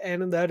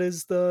and that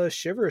is the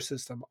Shiver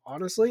system.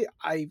 Honestly,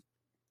 I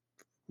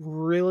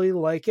really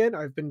like it.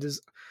 I've been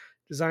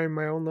designing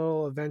my own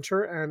little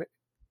adventure, and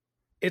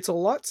it's a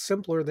lot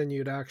simpler than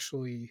you'd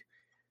actually,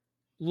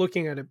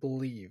 looking at it,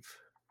 believe.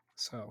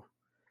 So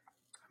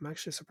I'm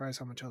actually surprised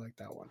how much I like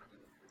that one.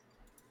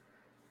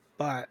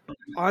 But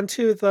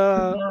onto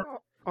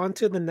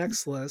the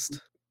next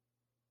list.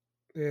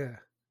 Yeah.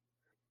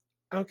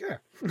 Okay.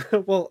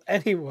 Well,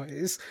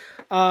 anyways,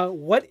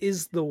 what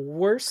is the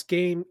worst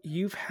game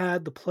you've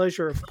had the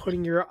pleasure of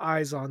putting your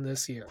eyes on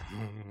this year?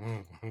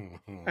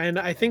 And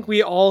I think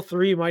we all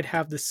three might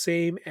have the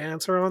same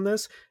answer on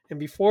this. And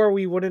before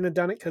we wouldn't have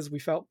done it because we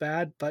felt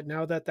bad, but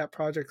now that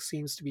project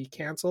seems to be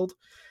canceled,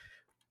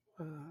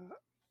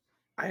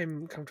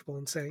 I'm comfortable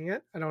in saying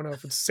it. I don't know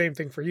if it's the same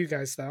thing for you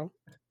guys, though.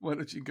 Why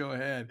don't you go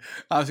ahead?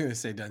 I was going to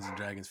say Dungeons &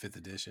 Dragons 5th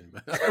edition,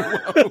 but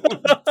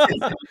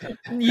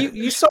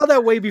you saw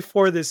that way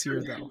before this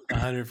year, though.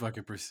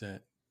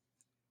 100%.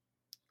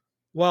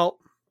 Well,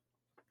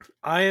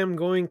 I am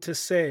going to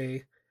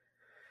say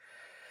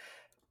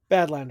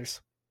Badlanders.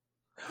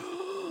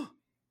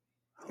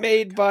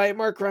 Made by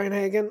Mark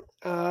Reinhagen.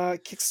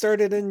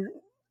 Kickstarted in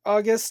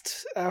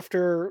August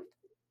after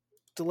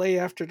delay.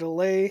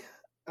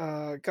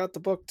 Got the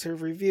book to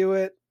review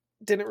it.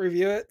 Didn't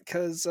review it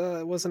because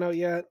it wasn't out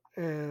yet,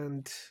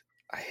 and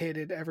I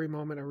hated every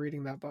moment of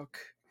reading that book,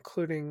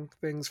 including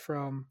things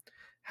from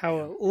how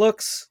it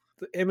looks,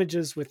 the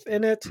images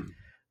within it,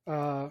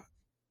 the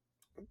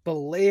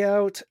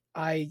layout.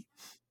 I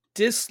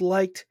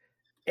disliked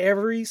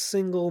every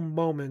single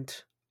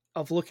moment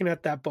of looking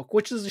at that book,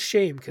 which is a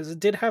shame because it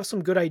did have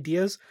some good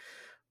ideas,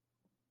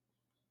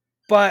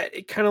 but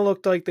it kind of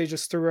looked like they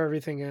just threw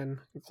everything in,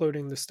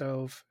 including the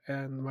stove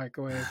and the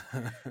microwave,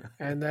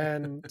 and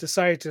then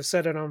decided to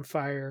set it on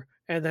fire,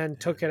 and then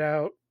took it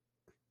out,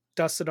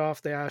 dusted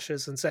off the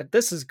ashes, and said,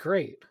 "This is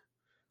great."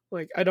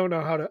 Like, I don't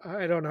know how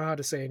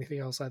to say anything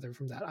else either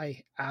from that.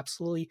 I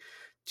absolutely,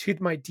 to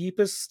my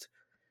deepest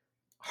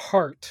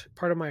part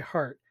of my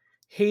heart,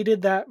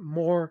 hated that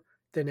more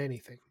than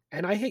anything.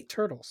 And I hate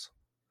turtles.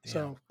 Yeah.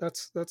 So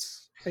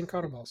that's and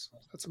cannibals.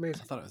 That's I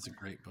amazing. thought it was a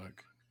great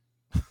book.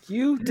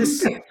 You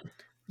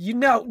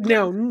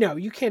no,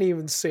 you can't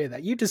even say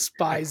that. You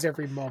despise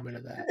every moment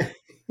of that.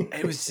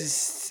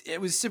 It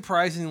was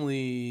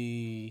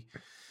surprisingly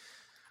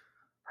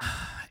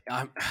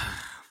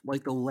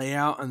like the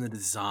layout and the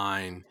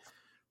design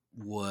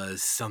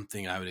was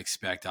something I would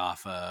expect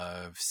off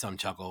of some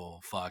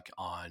chuckle fuck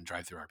on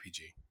Drive Through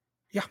RPG.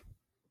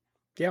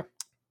 Yeah.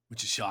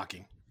 Which is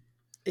shocking.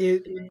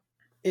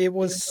 It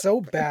was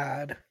so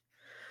bad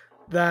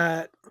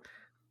that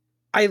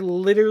I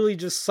literally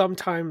just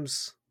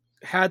sometimes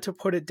had to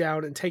put it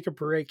down and take a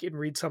break and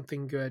read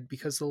something good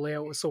because the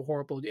layout was so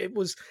horrible. It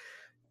was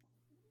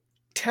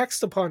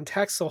text upon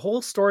text. The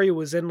whole story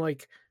was in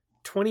like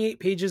 28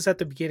 pages at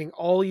the beginning,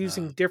 all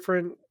using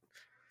different,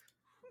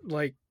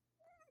 like,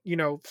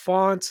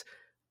 fonts,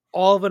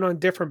 all of it on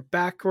different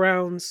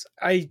backgrounds.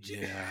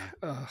 Yeah,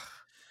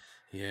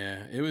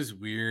 it was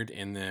weird.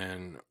 And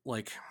then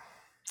like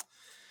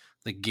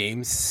the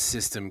game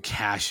system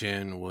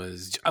cash-in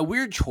was a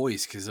weird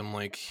choice because I'm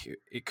like,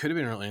 it could have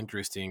been really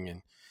interesting.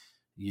 And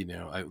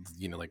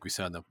like we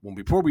said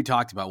before we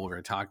talked about what we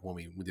were talking when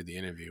we did the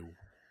interview,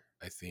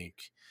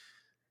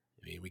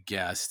 we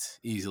guessed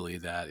easily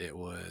that it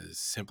was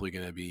simply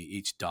going to be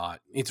each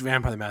dot. It's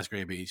Vampire the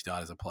Masquerade, but each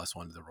dot is a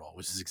 +1 to the roll,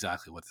 which is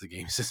exactly what the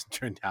game system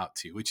turned out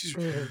to, which is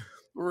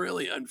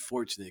really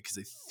unfortunate because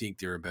I think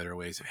there are better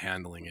ways of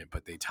handling it,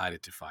 but they tied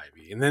it to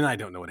 5e. And then I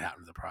don't know what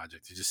happened to the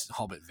project. It just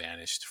all but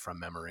vanished from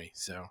memory.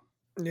 So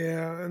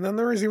yeah, and then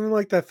there was even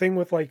like that thing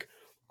with like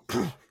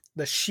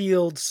the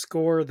shield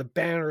score, the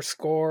banner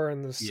score,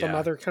 and some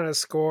other kind of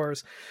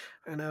scores.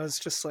 And I was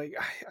just like,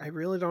 I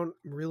really don't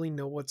really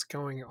know what's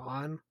going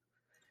on.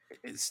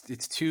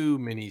 It's too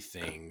many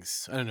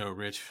things. I don't know,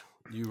 Rich.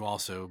 You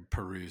also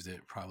perused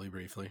it probably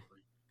briefly.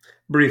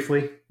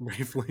 Briefly.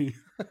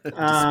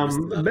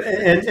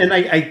 And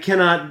I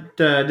cannot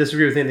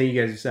disagree with anything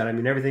you guys have said. I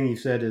mean, everything you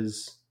said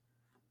is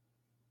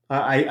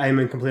I'm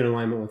in complete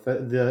alignment with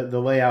it. The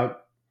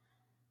layout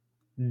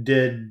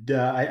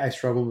I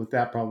struggled with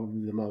that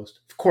probably the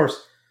most. Of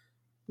course,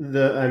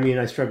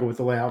 I struggled with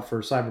the layout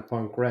for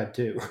Cyberpunk Red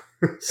too.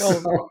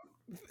 So.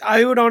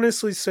 I would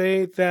honestly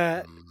say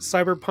that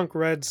Cyberpunk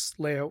Red's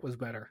layout was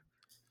better.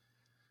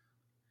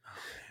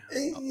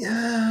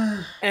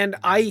 And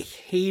I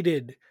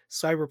hated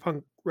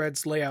Cyberpunk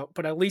Red's layout,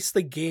 but at least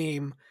the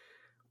game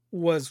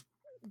was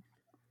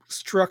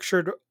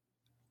structured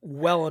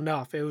well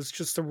enough. It was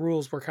just the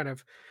rules were kind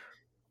of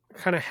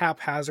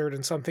haphazard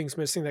and some things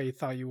missing that you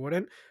thought you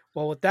wouldn't.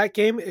 Well, with that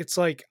game, it's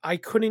like I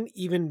couldn't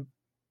even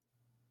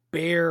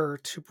bear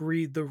to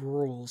read the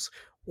rules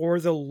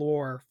or the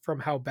lore from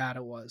how bad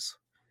it was.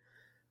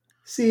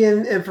 See,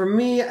 and for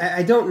me,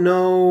 I don't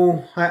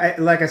know.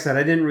 Like I said,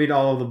 I didn't read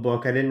all of the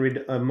book. I didn't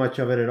read much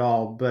of it at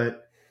all.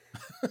 But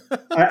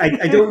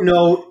I don't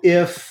know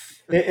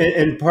if,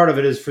 and part of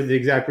it is for the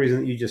exact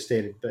reason that you just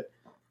stated.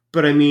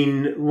 But I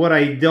mean, what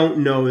I don't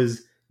know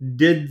is,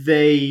 did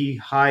they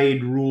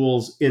hide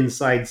rules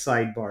inside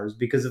sidebars?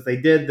 Because if they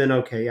did, then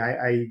okay,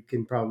 I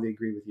can probably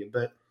agree with you.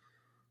 But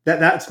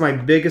that's my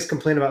biggest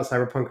complaint about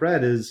Cyberpunk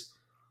Red is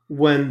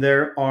when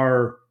there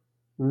are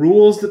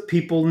rules that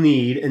people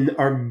need and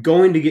are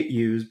going to get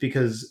used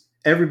because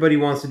everybody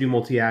wants to do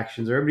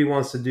multi-actions or everybody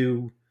wants to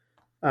do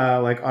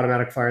like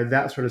automatic fire,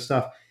 that sort of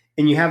stuff.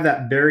 And you have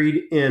that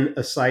buried in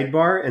a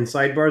sidebar, and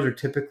sidebars are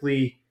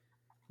typically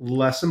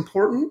less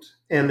important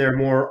and they're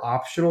more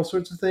optional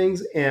sorts of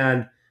things.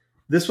 And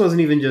this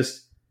wasn't even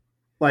just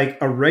like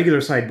a regular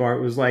sidebar.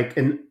 It was like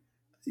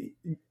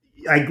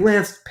I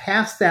glanced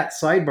past that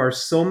sidebar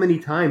so many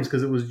times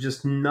because it was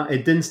just not,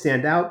 it didn't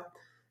stand out.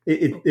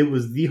 It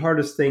was the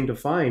hardest thing to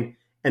find.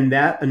 And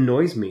that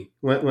annoys me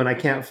when I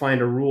can't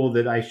find a rule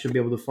that I should be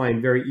able to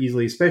find very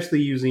easily,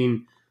 especially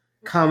using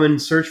common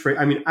search phrase.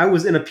 I mean, I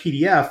was in a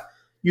PDF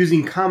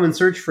using common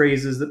search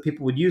phrases that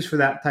people would use for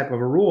that type of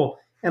a rule,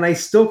 and I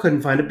still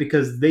couldn't find it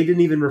because they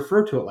didn't even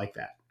refer to it like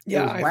that.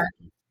 Yeah,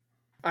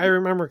 I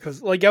remember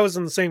because like I was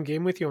in the same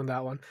game with you on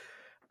that one.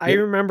 I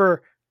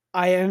remember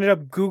I ended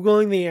up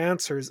Googling the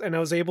answers and I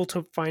was able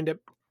to find it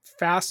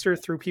faster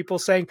through people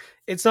saying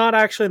it's not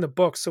actually in the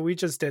book, so we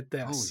just did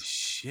this. Holy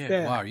shit!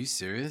 Yeah. Wow, are you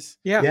serious?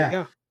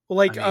 Yeah. Well,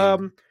 like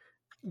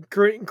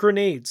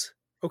grenades.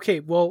 Okay,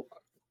 well,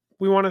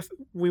 we want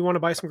to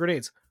buy some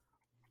grenades.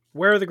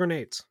 Where are the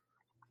grenades?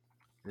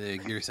 The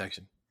gear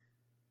section.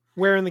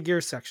 Where in the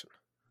gear section?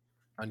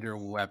 Under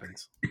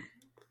weapons.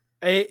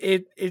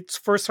 It's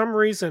for some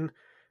reason,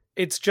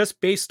 it's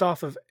just based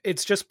off of,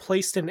 it's just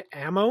placed in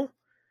ammo.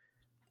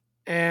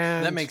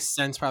 And that makes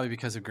sense probably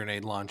because of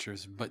grenade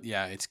launchers, but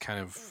yeah, it's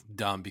kind of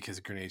dumb because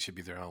grenades should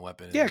be their own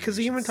weapon. Yeah, because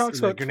he even talks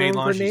the about grenade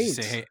throwing launchers. You grenades.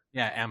 say, hey,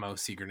 yeah, ammo,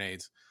 see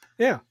grenades.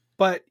 Yeah,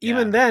 but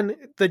even Yeah. then,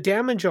 the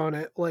damage on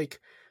it, like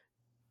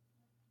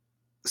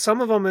some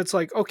of them, it's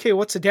like, okay,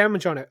 what's the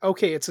damage on it?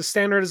 Okay, it's as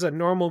standard as a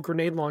normal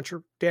grenade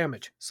launcher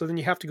damage. So then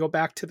you have to go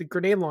back to the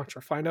grenade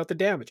launcher, find out the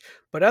damage.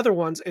 But other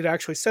ones, it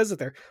actually says it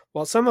there.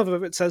 While some of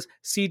it says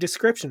see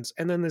descriptions,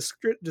 and then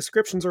the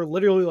descriptions are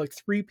literally like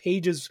 3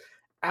 pages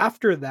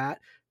after that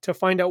to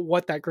find out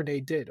what that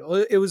grenade did.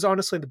 It was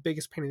honestly the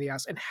biggest pain in the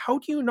ass. And how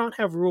do you not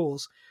have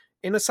rules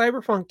in a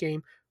Cyberpunk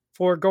game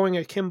for going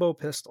akimbo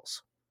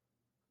pistols?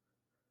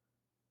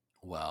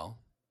 Well,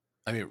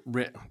 I mean,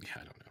 yeah, I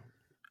don't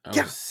know.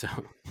 Yeah. So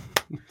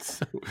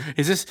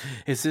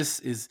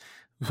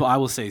well, I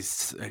will say,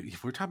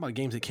 if we're talking about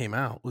games that came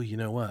out, well, you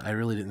know what? I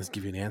really didn't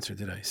give you an answer,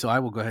 did I? So I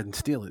will go ahead and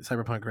steal it.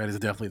 Cyberpunk Red is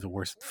definitely the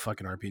worst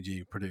fucking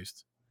RPG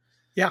produced.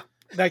 Yeah,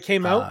 that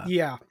came out.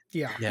 Yeah.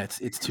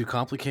 It's too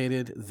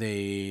complicated.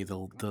 It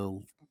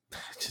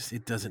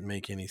doesn't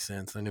make any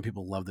sense. I know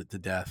people loved it to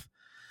death,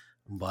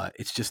 but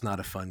it's just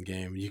not a fun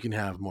game. You can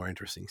have more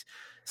interesting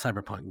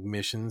Cyberpunk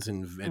missions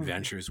and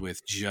adventures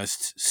with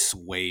just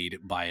Suede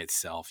by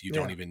itself. You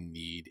don't even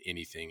need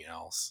anything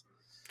else.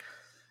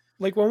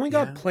 Like when we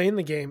got playing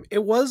the game,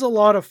 it was a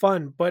lot of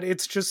fun, but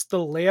it's just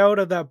the layout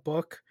of that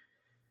book.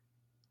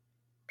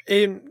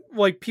 And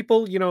like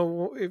people, you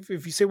know, if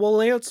you say, well,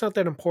 layout's not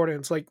that important,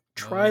 it's like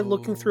try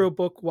looking through a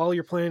book while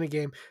you're playing a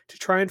game to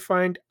try and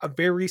find a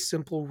very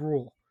simple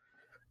rule.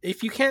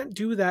 If you can't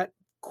do that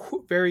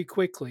very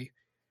quickly,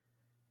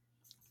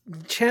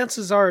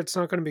 chances are it's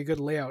not going to be a good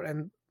layout,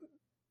 and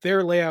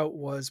their layout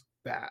was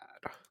bad.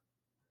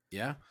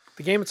 Yeah,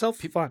 the game itself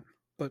fun,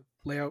 but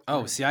layout.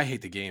 Oh, see, I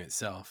hate the game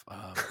itself.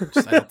 I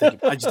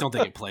just don't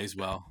think it plays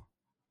well.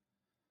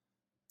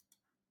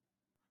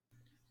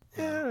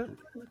 Yeah.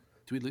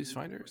 Do we lose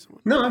Finder or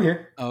someone? No, I'm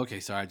here. Oh,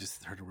 okay. Sorry, I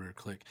just heard a weird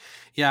click.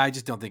 Yeah, I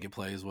just don't think it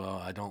plays well.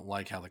 I don't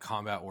like how the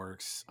combat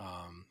works.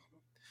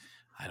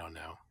 I don't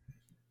know.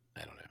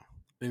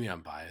 Maybe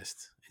I'm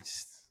biased.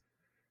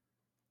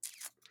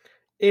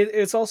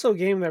 It's also a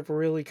game that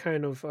really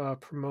kind of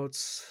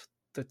promotes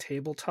the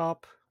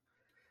tabletop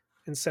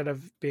instead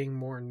of being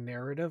more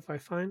narrative, I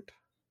find.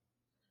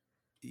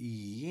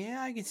 Yeah,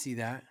 I can see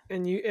that.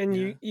 And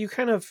you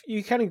kind of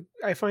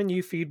I find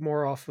you feed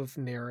more off of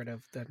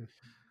narrative than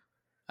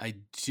I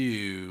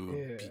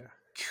do. Yeah.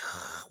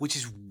 Which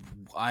is,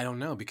 I don't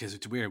know, because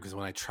it's weird, because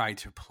when I tried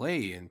to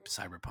play in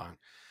Cyberpunk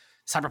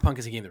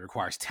is a game that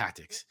requires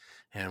tactics.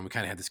 And we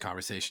kind of had this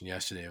conversation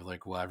yesterday of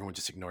like, well, everyone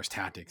just ignores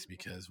tactics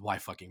because why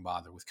fucking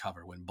bother with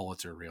cover when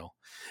bullets are real,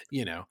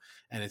 you know?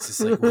 And it's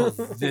just like, well,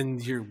 then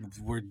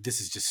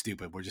this is just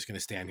stupid. We're just going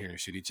to stand here and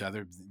shoot each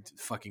other.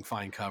 Fucking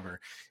find cover,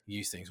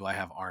 use things. Well, I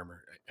have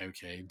armor.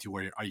 Okay.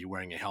 Are you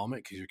wearing a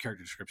helmet? Because your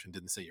character description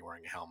didn't say you're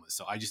wearing a helmet.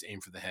 So I just aim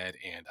for the head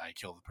and I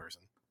kill the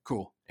person.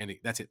 Cool. And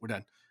that's it. We're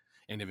done.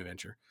 End of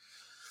adventure.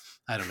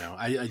 I don't know.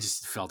 I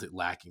just felt it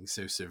lacking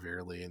so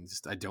severely, and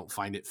just I don't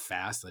find it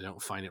fast. I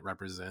don't find it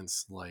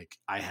represents like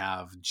I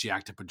have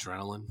jacked up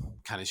adrenaline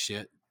kind of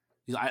shit.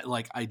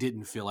 I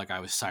didn't feel like I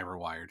was cyber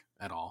wired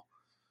at all.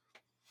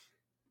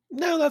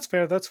 No, that's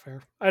fair. That's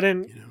fair. I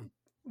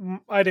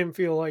didn't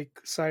feel like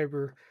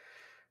cyber,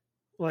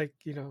 like,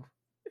 you know,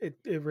 it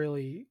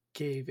really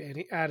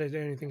added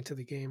anything to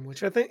the game,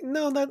 which I think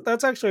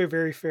that's actually a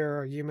very fair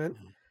argument.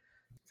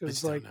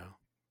 Because like,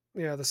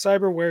 yeah, the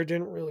cyberware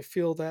didn't really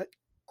feel that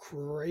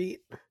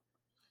great.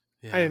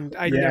 Yeah. And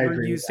I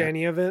never used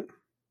any of it.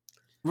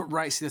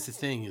 Right. See, that's the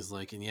thing is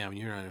like, and yeah, when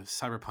you're on a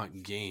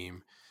Cyberpunk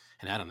game,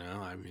 and I don't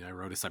know, I mean, I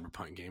wrote a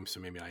Cyberpunk game, so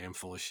maybe I am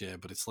full of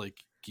shit, but it's like,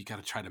 you got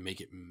to try to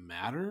make it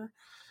matter.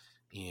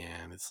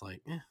 And it's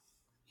like,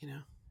 you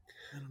know,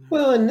 I don't know.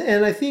 Well,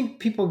 and I think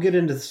people get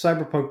into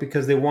Cyberpunk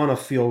because they want to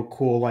feel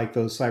cool like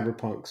those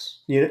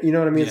Cyberpunks. You know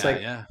what I mean? It's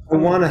like, I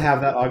want to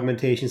have that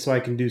augmentation so I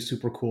can do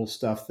super cool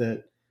stuff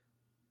that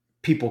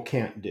people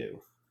can't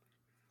do.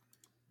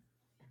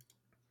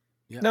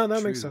 Yeah, no,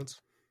 that makes sense.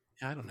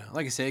 Yeah, I don't know.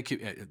 Like I say,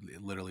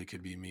 it literally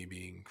could be me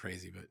being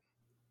crazy, but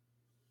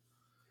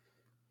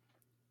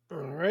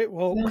all right.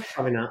 Well,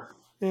 probably not.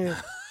 Yeah.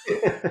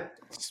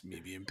 Just me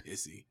being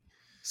pissy.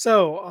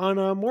 So, on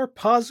a more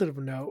positive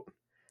note,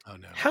 oh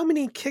no, how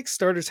many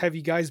Kickstarters have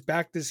you guys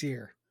backed this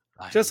year?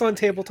 Just on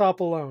tabletop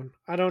alone.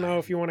 I don't know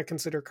if you want to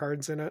consider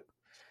cards in it.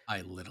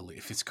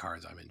 If it's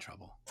cards, I'm in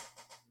trouble.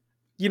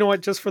 You know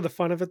what? Just for the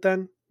fun of it,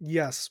 then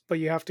yes, but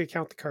you have to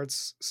count the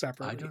cards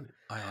separately.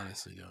 I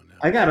honestly don't know.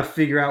 I got to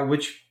figure out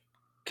which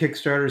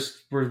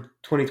Kickstarters were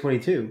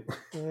 2022.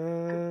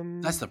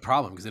 That's the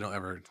problem because they don't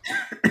ever.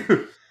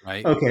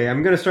 Right. Okay,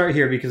 I'm going to start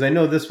here because I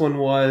know this one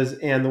was,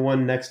 and the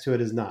one next to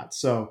it is not.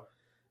 So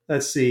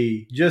let's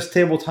see. Just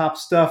tabletop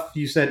stuff.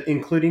 You said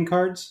including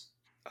cards.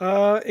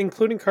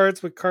 Including cards,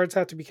 but cards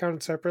have to be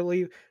counted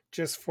separately.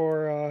 Just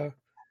for.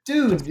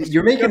 Dude,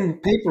 you're making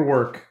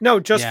paperwork.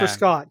 No, just for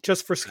Scott.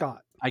 Just for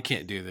Scott. I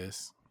can't do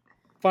this.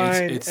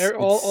 Fine.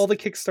 All the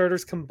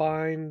Kickstarters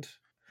combined.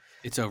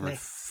 It's over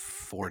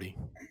 40.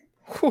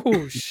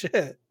 Oh,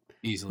 shit.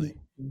 Easily.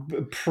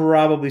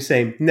 Probably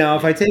same. Now,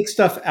 if I take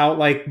stuff out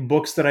like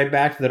books that I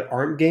backed that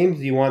aren't games,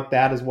 do you want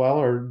that as well,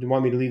 or do you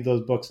want me to leave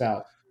those books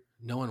out?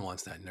 No one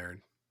wants that nerd.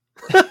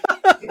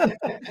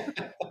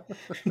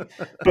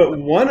 But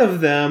one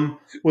of them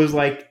was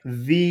like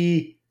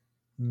the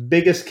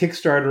biggest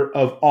Kickstarter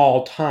of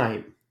all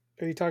time.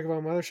 Are you talking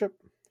about Mothership?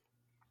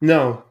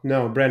 No,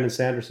 Brandon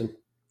Sanderson.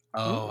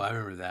 Oh, I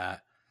remember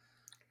that.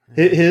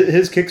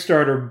 His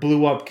Kickstarter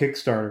blew up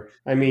Kickstarter.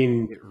 I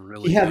mean, It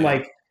really he had did.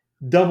 like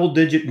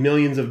double-digit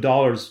millions of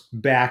dollars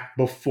back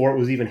before it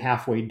was even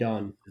halfway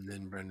done. And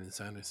then Brendan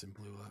Sanderson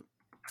blew up.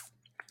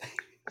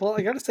 Well,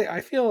 I gotta say,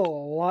 I feel a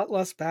lot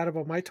less bad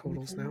about my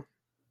totals now.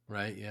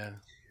 Right? Yeah.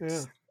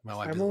 Yeah, My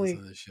wife I'm doesn't only-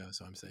 listen to this show,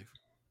 so I'm safe.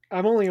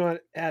 I'm only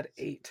at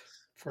 8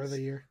 for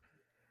the year.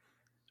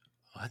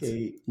 What?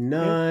 8,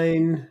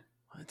 9,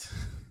 What?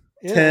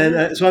 Yeah,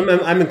 10. So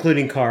I'm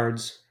including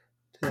cards.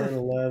 10,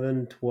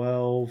 11,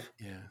 12.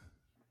 Yeah.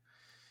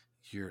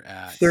 You're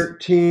at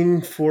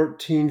 13,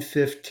 14,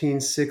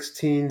 15,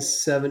 16,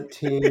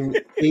 17,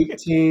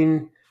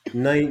 18,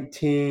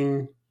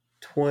 19,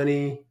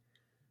 20,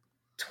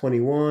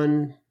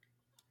 21,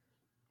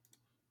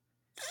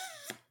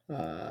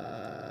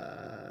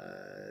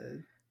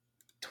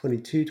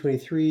 22,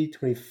 23,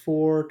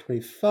 24,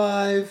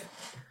 25,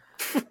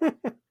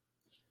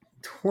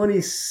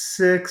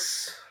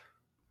 26,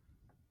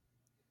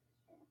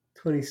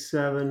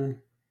 27,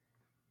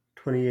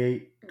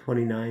 28,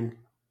 29.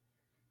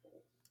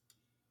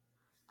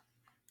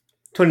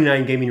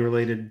 29 gaming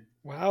related.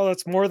 Wow,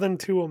 that's more than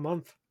 2 a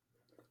month.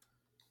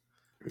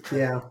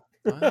 Yeah.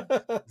 what?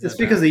 Is It's that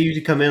because bad? they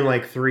usually come in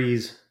like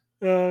threes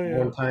Oh yeah.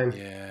 one time.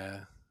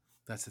 Yeah.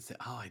 That's the thing.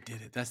 Oh, I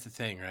did it. That's the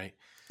thing, right?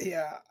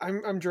 Yeah,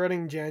 I'm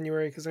dreading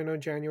January because I know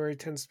January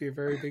tends to be a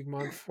very big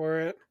month for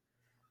it,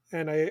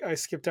 and I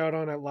skipped out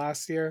on it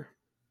last year.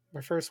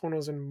 My first one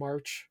was in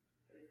March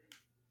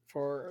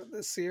for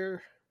this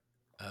year.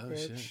 Oh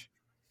shit. Which,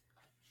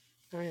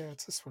 oh yeah,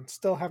 it's this one.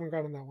 Still haven't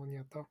gotten that one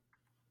yet though.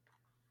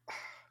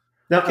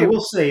 Now, Okay. I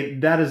will say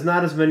that is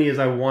not as many as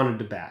I wanted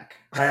to back.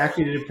 I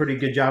actually did a pretty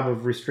good job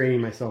of restraining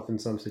myself in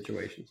some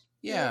situations.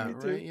 Yeah, me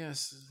too. right.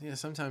 Yes. Yeah,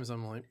 sometimes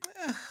I'm like,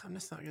 I'm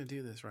just not gonna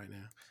do this right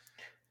now.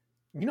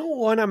 You know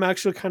what I'm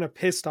actually kind of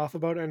pissed off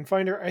about, and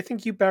Finder, I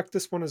think you backed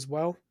this one as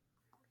well.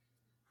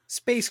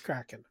 Space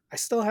Kraken. I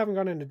still haven't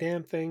gotten a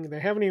damn thing. They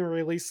haven't even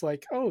released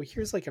like, oh,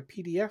 here's like a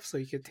PDF so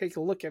you could take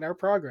a look at our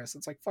progress.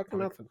 It's like fucking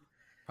Okay. nothing.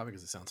 Probably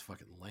because it sounds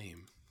fucking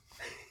lame.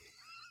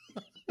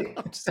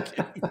 I'm just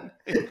kidding.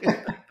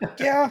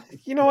 Yeah,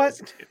 you know what?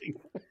 Just kidding.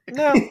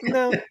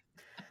 No.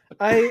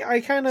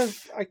 I kind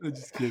of I'm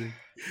just kidding.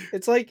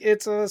 it's like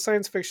it's a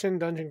science fiction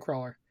dungeon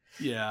crawler.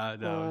 Yeah,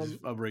 no, Um,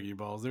 I'm breaking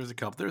balls. There's a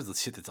couple. There's the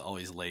shit that's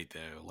always late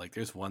though. Like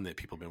there's one that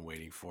people have been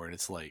waiting for, and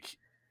it's like,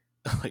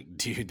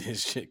 dude,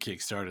 this shit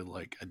kickstarted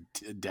like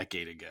a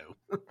decade ago.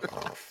 Oh,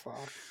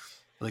 fuck.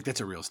 Like that's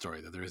a real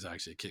story though. There is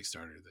actually a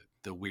Kickstarter that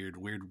the weird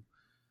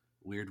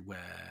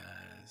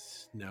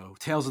West. No,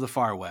 Tales of the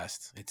Far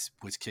West. It's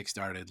was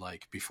kickstarted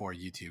like before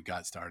YouTube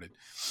got started.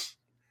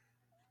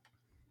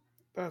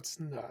 That's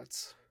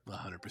nuts.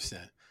 100%.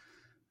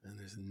 And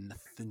there's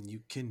nothing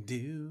you can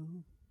do.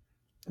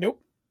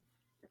 Nope.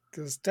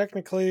 Because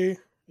technically,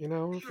 you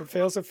know, if it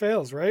fails, it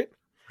fails, right?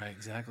 Right,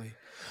 exactly.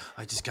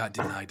 I just got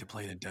denied to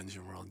play in a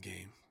Dungeon World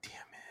game.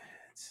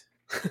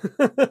 Damn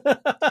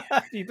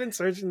it. You've been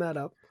searching that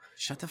up.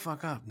 Shut the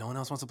fuck up. No one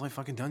else wants to play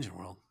fucking Dungeon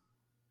World.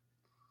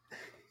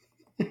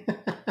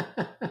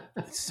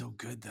 It's so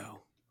good though.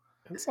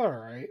 It's all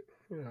right,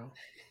 you know.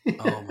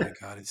 Oh my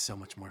god, it's so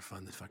much more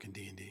fun than fucking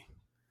D&D.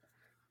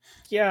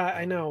 Yeah,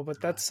 I know,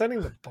 but that's setting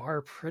the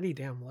bar pretty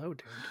damn low,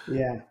 dude.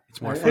 Yeah.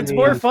 It's more I fun. It's mean-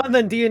 more fun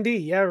than D&D.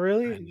 Yeah,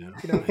 really. I know.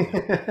 You know,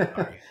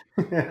 Sorry.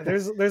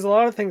 there's a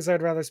lot of things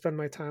I'd rather spend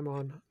my time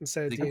on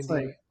instead of That's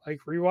D&D, like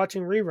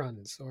rewatching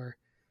reruns or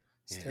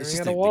Yeah, staring it's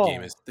just at a the wall.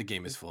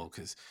 game is full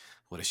because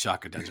what a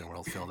shocker Dungeon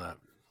World filled up.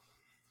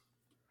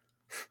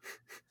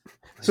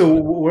 So,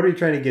 what are you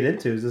trying to get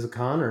into? Is this a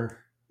con or?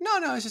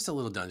 No, it's just a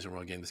little Dungeon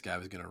World game this guy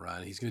was going to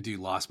run. He's going to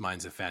do Lost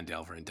Mines of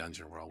Phandelver in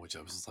Dungeon World, which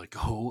I was just like,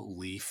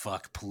 holy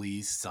fuck,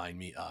 please sign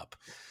me up.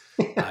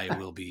 I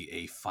will be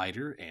a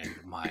fighter, and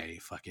my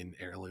fucking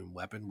heirloom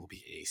weapon will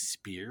be a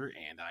spear,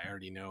 and I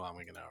already know I'm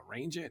going to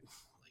arrange it.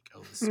 Like,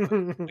 oh, this is what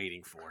I'm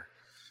waiting for.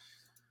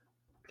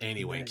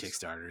 Anyway, Nice.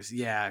 Kickstarters.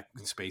 Yeah,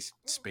 space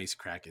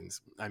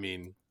Krakens. I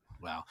mean,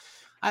 well,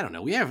 I don't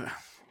know. We have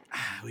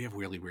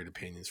really weird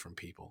opinions from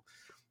people.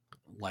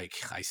 Like,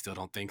 I still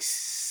don't think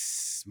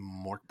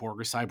Morkborg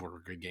or Cyborg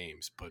are good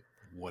games, but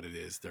what it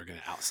is, they're going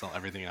to outsell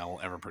everything I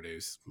will ever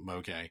produce.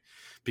 Okay.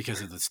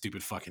 Because of the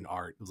stupid fucking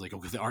art. It's like,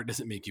 okay, the art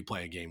doesn't make you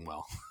play a game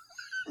well.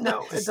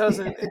 No, it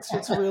doesn't. It's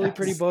a really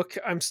pretty book.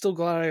 I'm still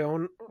glad I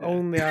own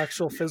the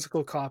actual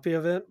physical copy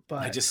of it,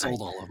 but I just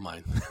sold all of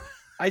mine.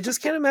 I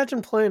just can't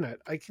imagine playing it.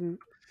 I can.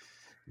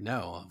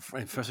 No,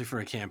 especially for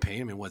a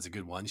campaign. I mean, what's a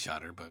good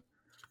one-shotter, but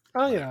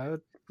Oh Like-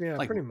 yeah,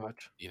 like- pretty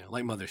much. you know,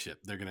 like Mothership,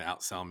 they're going to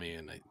outsell me,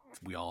 and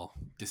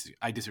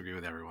I disagree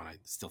with everyone. I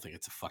still think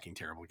it's a fucking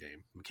terrible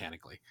game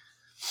mechanically.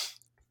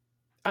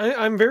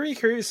 I'm very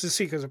curious to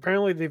see, because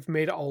apparently they've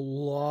made a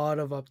lot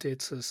of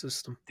updates to the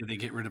system. Did they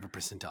get rid of a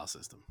percentile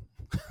system?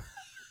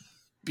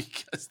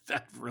 Because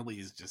that really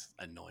is just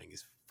annoying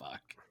as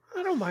fuck.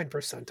 I don't mind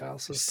percentile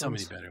systems. There's so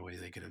many better ways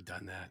they could have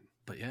done that.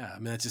 But yeah, I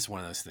mean, that's just one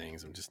of those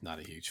things. I'm just not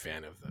a huge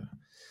fan of the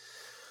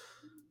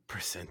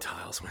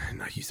percentiles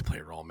when I used to play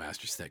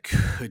Rollemasters that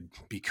could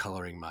be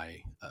coloring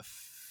my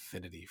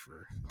affinity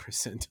for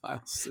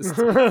percentile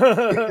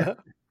systems.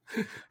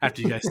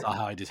 After you guys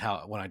saw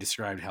when I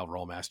described how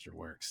Rollmaster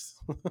works.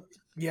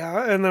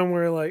 Yeah, and then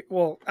we're like,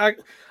 well,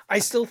 I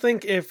still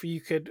think if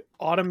you could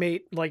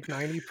automate like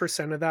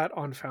 90% of that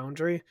on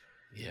Foundry,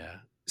 yeah.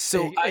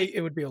 So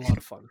it would be a lot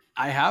of fun.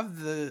 I have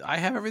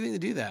everything to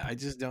do that. I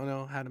just don't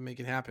know how to make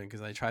it happen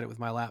because I tried it with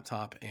my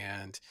laptop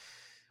and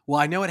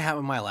I know it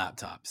happened with my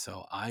laptop,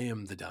 so I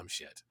am the dumb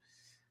shit.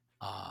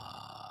 But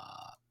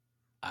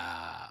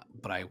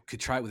I could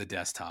try it with a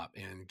desktop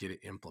and get it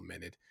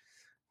implemented.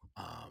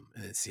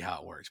 And then see how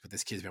it works. But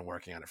this kid's been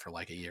working on it for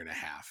like a year and a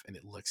half, and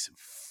it looks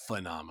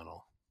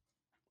phenomenal.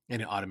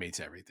 And it automates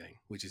everything,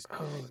 which is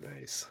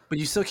nice. But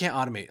you still can't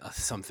automate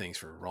some things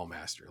for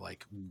Rolemaster.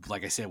 Like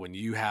I said, when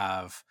you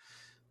have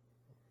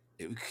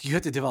to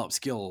develop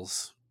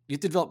skills. You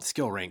have to develop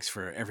skill ranks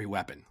for every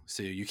weapon.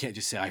 So you can't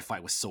just say, I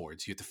fight with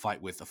swords. You have to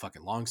fight with a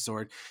fucking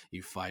longsword.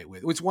 You fight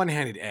with... It's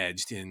one-handed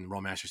edged in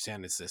Rolemaster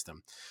Standard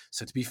System.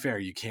 So to be fair,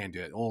 you can do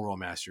it. Old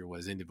Rolemaster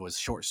was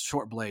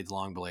short blades,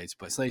 long blades.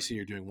 But say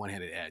you're doing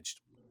one-handed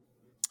edged.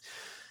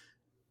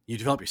 You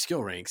develop your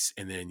skill ranks,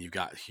 and then you've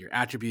got your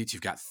attributes.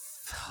 You've got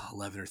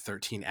 11 or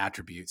 13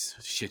 attributes.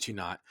 Shit you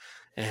not.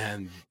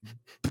 And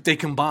they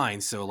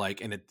combine. So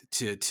like, and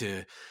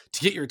to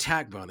get your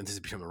attack bonus, this has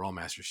become a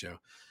Rolemaster show.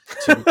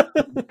 To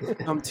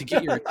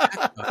get your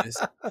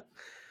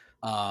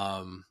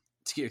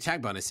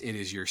attack bonus, it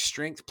is your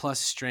strength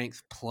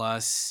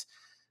plus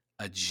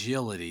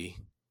agility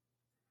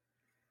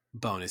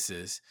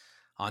bonuses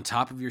on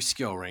top of your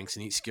skill ranks,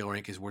 and each skill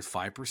rank is worth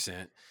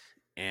 5%.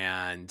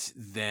 And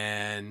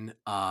then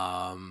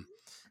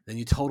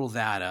you total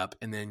that up,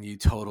 and then you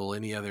total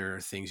any other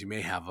things you may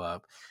have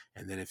up,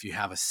 and then if you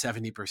have a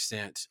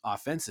 70%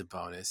 offensive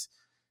bonus.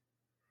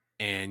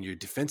 And your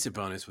defensive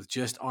bonus with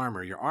just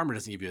armor, your armor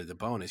doesn't give you the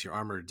bonus. Your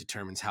armor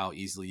determines how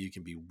easily you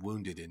can be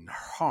wounded and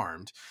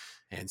harmed.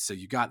 And so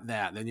you got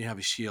that. Then you have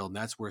a shield, and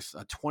that's worth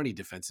a 20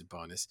 defensive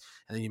bonus.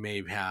 And then you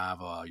may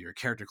have your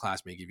character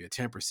class may give you a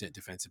 10%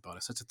 defensive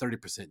bonus. So it's a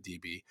 30%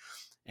 DB.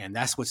 And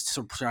that's what's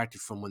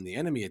subtracted from when the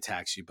enemy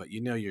attacks you. But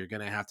you're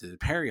going to have to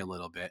parry a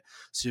little bit.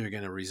 So you're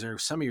going to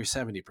reserve some of your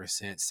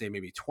 70%, say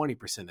maybe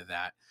 20% of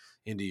that,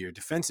 into your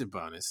defensive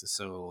bonus. And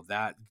so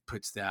that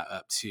puts that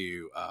up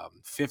to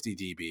 50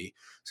 dB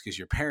because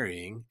you're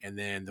parrying. And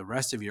then the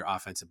rest of your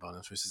offensive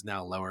bonus, which is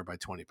now lower by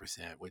 20%,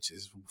 which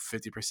is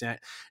 50%.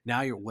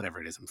 Now you're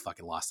whatever it is. I'm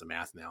fucking lost the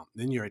math now.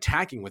 Then you're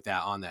attacking with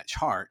that on that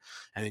chart.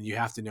 And then you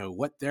have to know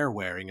what they're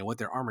wearing and what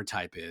their armor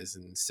type is.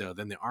 And so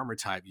then the armor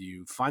type,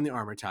 you find the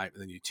armor type,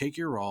 and then you take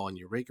your roll and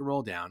you rate your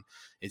roll down.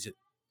 It's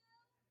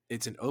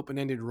an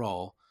open-ended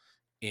roll.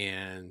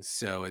 And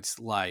so it's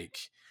like,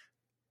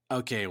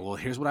 okay, well,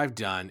 here's what I've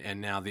done. And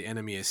now the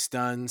enemy is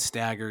stunned,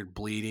 staggered,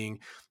 bleeding.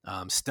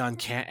 Stun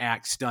can't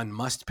act. Stun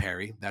must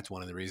parry. That's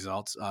one of the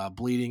results.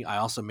 Bleeding, I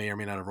also may or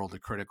may not have rolled a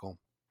critical.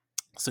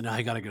 So now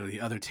I got to go to the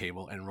other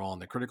table and roll on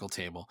the critical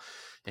table.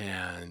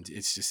 And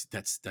it's just,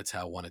 that's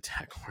how one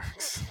attack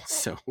works.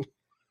 So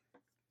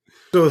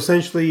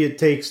essentially it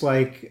takes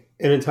like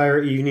an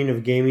entire evening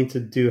of gaming to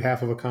do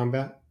half of a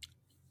combat?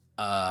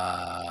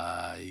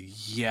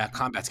 Yeah,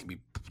 combats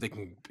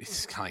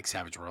it's kind of like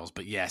Savage Worlds,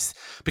 but yes,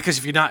 because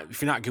if you're not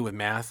good with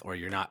math, or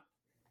you're not,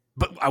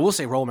 but I will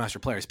say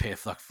Rolemaster players pay a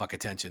fuck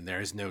attention. There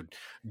is no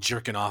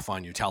jerking off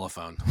on your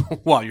telephone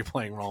while you're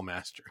playing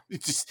Rolemaster.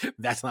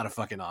 That's not a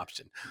fucking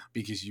option,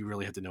 because you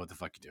really have to know what the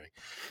fuck you're doing.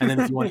 And then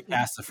if you want to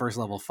cast the first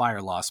level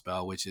fire law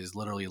spell, which is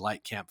literally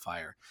light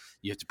campfire,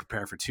 you have to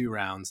prepare for 2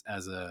 rounds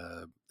as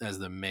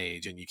the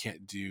mage, and you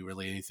can't do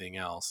really anything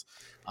else.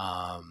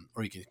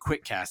 Or you can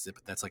quick cast it,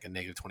 but that's like a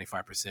negative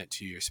 25%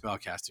 to your spell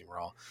casting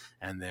roll.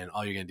 And then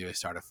all you're going to do is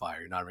start a fire.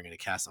 You're not even going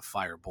to cast a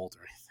fire bolt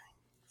or anything.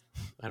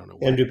 I don't know.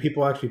 And do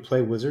people actually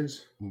play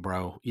wizards?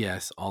 Bro,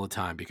 yes, all the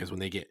time, because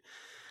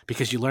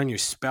because you learn your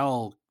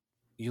spell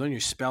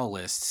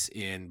lists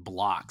in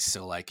blocks.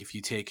 So like if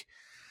you take,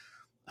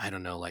 I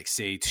don't know, like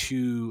say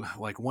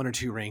 1 or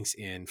 2 ranks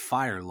in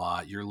Fire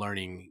Law, you're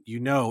learning,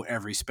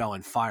 every spell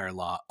in Fire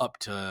Law up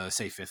to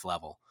say 5th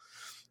level.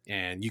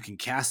 And you can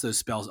cast those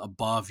spells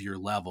above your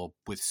level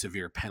with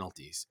severe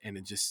penalties. And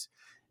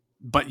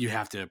but you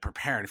have to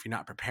prepare. And if you're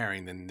not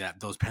preparing, then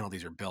those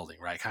penalties are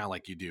building, right? Kind of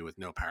like you do with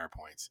no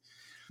PowerPoints.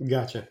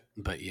 Gotcha.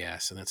 But yeah,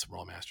 so that's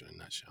Rolemaster in a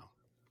nutshell.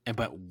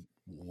 But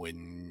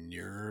when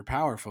you're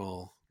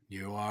powerful,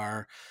 you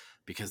are,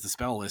 because the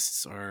spell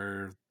lists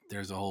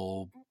there's a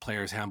whole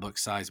player's handbook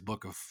size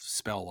book of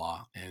spell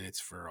law, and it's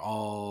for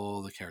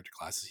all the character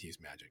classes who use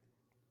magic.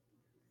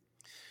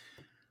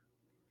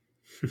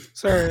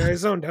 Sorry, I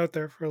zoned out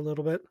there for a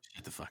little bit.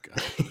 Shut the fuck up.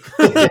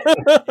 You're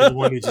the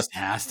one who just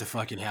has to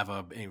fucking have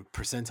a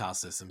percentile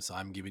system. So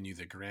I'm giving you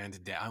the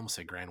I almost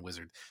said grand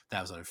wizard.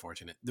 That was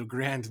unfortunate. The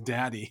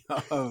granddaddy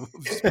of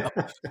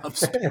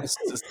spell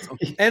system.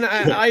 And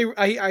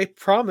I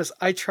promise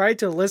I tried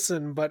to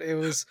listen, but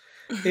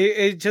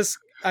it just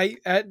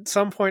at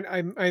some point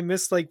I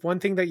missed like one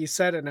thing that you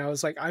said, and I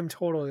was like, I'm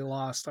totally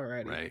lost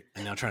already. Right.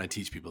 And now trying to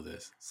teach people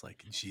this. It's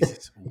like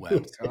Jesus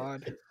wept.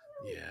 God.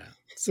 Yeah.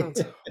 Sounds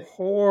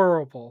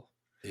horrible.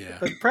 Yeah.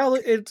 But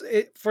probably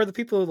it for the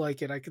people who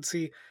like it, I could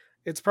see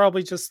it's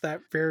probably just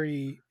that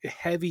very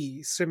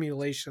heavy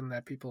simulation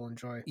that people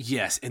enjoy.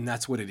 Yes, and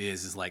that's what it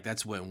is like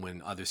that's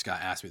when other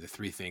Scott asked me the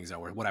three things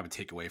or what I would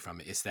take away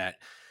from it is that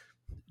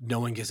no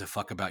one gives a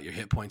fuck about your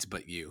hit points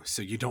but you.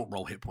 So you don't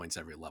roll hit points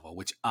every level,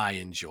 which I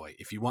enjoy.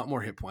 If you want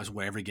more hit points,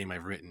 where every game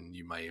I've written,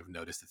 you might have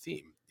noticed a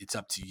theme. It's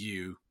up to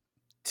you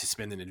to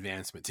spend an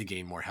advancement to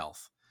gain more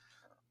health.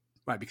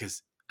 Right,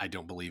 because I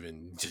don't believe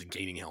in just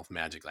gaining health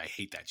magic. I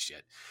hate that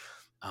shit.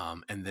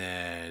 And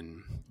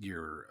then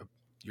your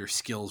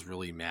skills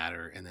really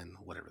matter, and then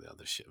whatever the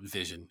other shit,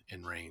 vision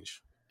and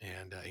range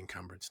and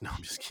encumbrance. No,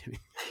 I'm just kidding.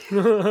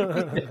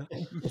 I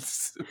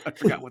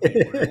forgot what they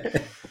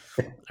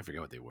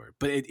were.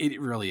 But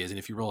it really is. And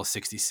if you roll a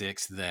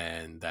 66,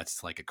 then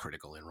that's like a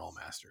critical in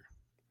Rollmaster.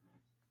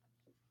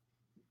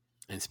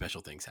 And special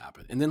things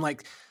happen. And then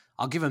like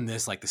I'll give him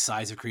this, like the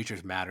size of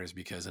creatures matters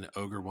because an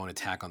ogre won't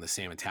attack on the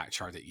same attack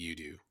chart that you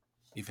do.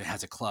 If it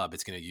has a club,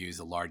 it's going to use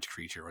the large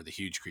creature or the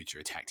huge creature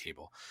attack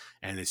table.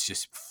 And it's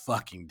just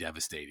fucking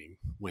devastating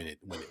when it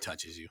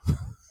touches you.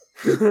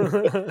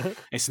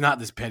 It's not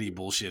this petty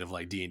bullshit of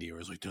like D&D where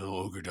it's like the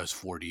ogre does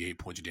 48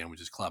 points of damage with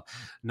his club.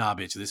 Nah,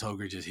 bitch, this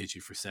ogre just hits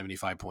you for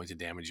 75 points of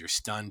damage. You're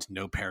stunned,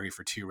 no parry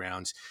for 2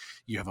 rounds.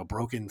 You have a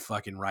broken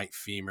fucking right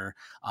femur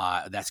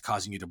that's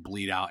causing you to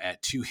bleed out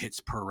at 2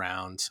 hits per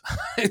round.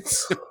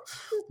 So,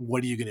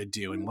 what are you gonna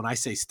do? And when I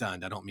say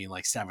stunned, I don't mean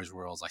like Savage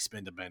Worlds, I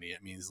spend a penny.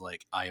 It means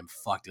like I am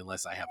fucked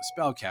unless I have a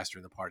spellcaster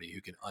in the party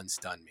who can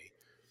unstun me.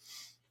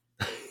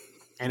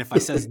 And if I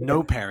says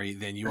no parry,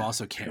 then you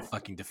also can't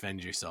fucking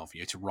defend yourself.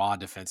 It's raw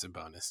defensive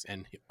bonus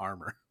and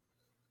armor.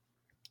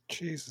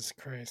 Jesus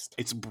Christ.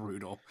 It's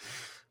brutal.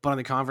 But on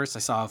the converse, I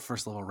saw a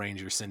first level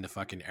ranger send a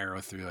fucking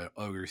arrow through an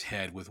ogre's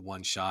head with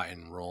one shot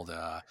and rolled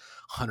a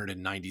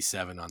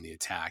 197 on the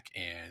attack.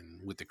 And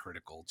with the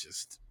critical,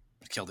 just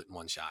killed it in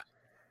one shot.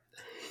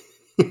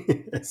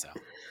 So,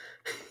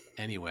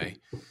 anyway,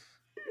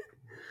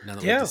 now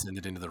that we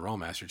descended into the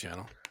Rollmaster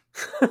channel.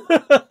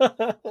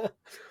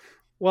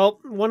 Well,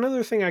 one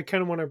other thing I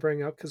kind of want to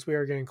bring up because we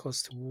are getting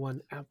close to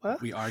 1 hour.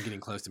 We are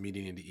getting close to me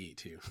needing to eat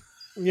too.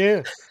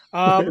 Yeah.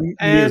 Me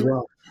as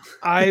well.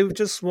 I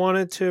just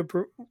wanted to.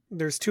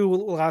 There's 2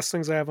 last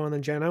things I have on the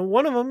agenda.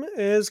 One of them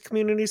is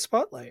Community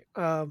Spotlight.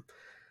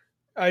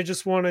 I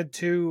just wanted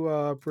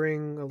to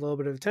bring a little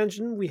bit of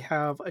attention. We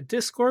have a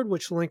Discord,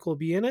 which link will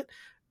be in it,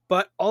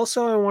 but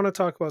also I want to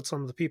talk about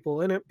some of the people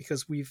in it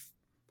because we've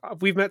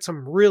met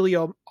some really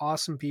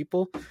awesome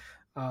people,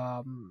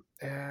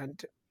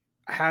 and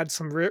had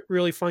some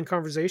really fun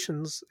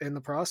conversations in the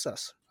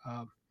process.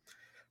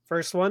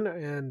 First one,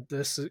 and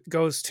this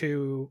goes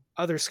to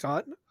Other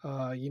Scott.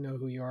 You know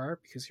who you are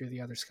because you're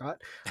the Other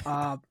Scott.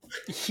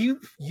 He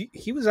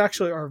was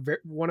actually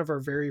one of our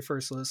very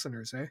first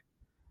listeners, eh?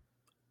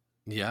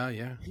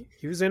 Yeah.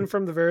 He was in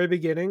from the very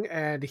beginning,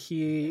 and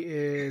he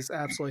is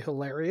absolutely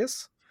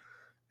hilarious.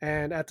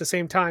 And at the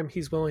same time,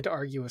 he's willing to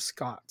argue with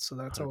Scott, so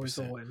that's 100%. Always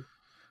a win.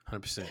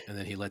 100%. And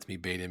then he lets me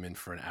bait him in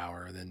for an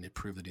hour, and then they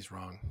prove that he's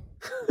wrong.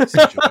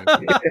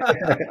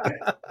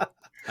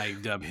 I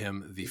dub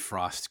him the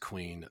Frost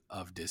Queen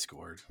of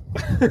Discord.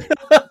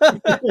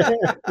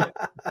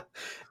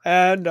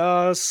 And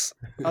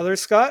Other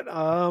Scott,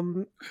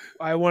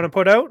 I want to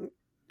put out,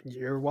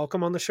 you're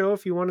welcome on the show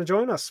if you want to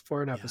join us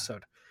for an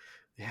episode.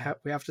 Yeah.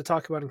 We have to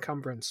talk about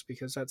encumbrance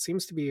because that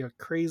seems to be a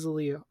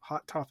crazily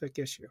hot topic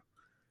issue.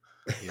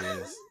 It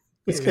is.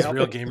 It's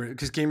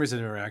because gamers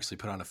have never actually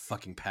put on a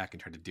fucking pack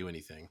and tried to do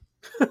anything.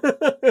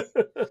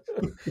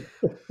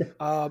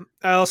 I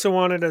also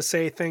wanted to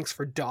say thanks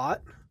for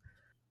Dot.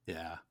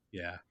 Yeah.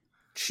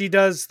 She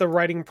does the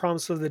writing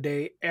prompts of the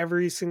day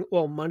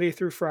Monday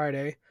through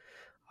Friday.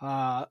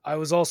 I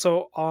was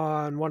also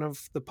on one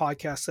of the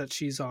podcasts that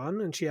she's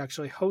on, and she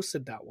actually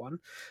hosted that one.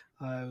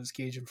 It was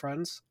Gage and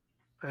Friends.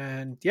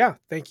 And yeah,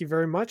 thank you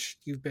very much.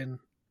 You've been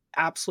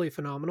absolutely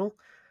phenomenal.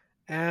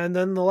 And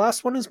then the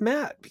last one is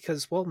Matt,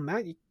 because,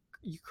 Matt,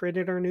 you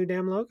created our new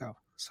damn logo.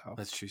 So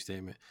that's a true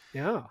statement.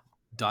 Yeah.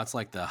 Dot's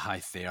like the high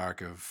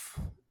thearch of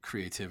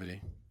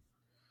creativity.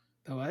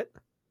 The what?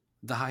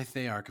 The high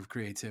thearch of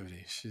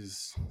creativity.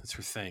 That's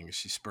her thing.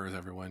 She spurs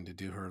everyone to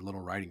do her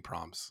little writing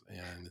prompts,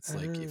 and it's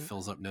like it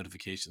fills up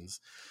notifications,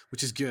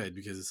 which is good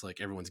because it's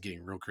like everyone's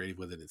getting real creative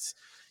with it. It's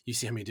you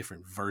see how many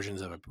different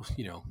versions of it.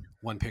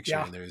 One picture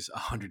and there's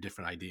 100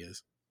 different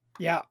ideas.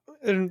 Yeah,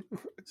 and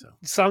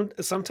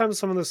sometimes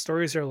some of the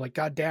stories are like,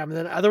 God damn, and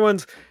then other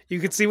ones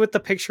you can see with the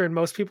picture, and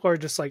most people are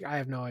just like, I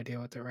have no idea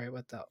what to write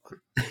with that one.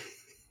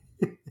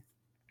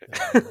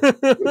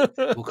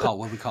 We'll call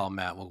what we call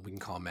Matt. Well, we can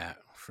call Matt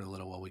for a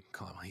little while. We can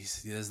call him.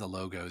 He does the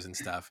logos and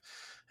stuff,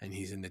 and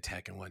he's into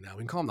tech and whatnot.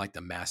 We can call him like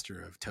the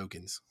master of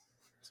tokens.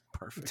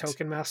 Perfect.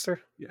 Token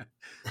master. Yeah.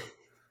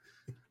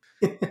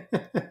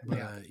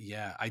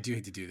 Yeah, I do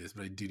hate to do this,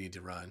 but I do need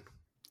to run.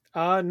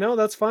 No,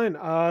 that's fine.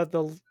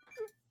 The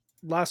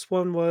last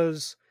one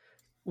was,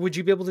 would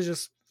you be able to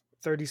just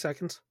 30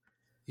 seconds?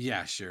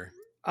 Yeah, sure.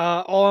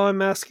 All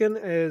I'm asking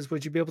is,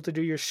 would you be able to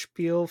do your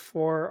spiel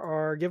for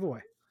our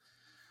giveaway?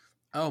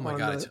 Oh my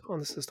god, on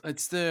the system.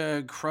 It's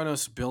the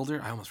Chronos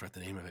Builder. I almost forgot the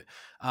name of it.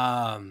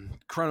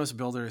 Chronos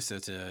Builder. So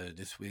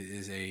this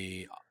is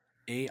a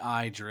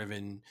AI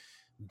driven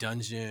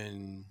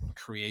dungeon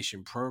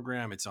creation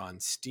program. It's on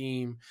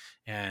Steam,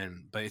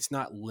 but it's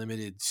not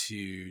limited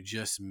to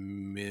just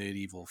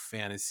medieval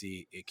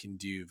fantasy. It can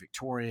do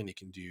Victorian. It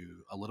can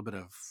do a little bit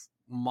of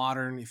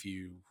modern if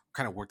you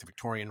kind of work the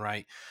Victorian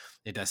right.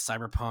 It does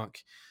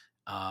cyberpunk.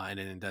 And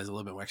then it does a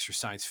little bit of extra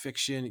science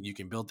fiction. You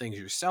can build things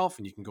yourself,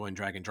 and you can go and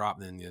drag and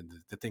drop, and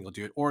then the thing will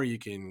do it. Or you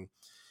can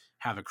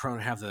have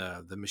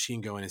the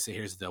machine go in and say,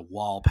 here's the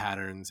wall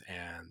patterns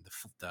and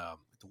the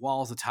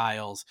walls, the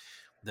tiles,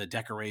 the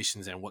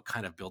decorations, and what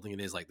kind of building it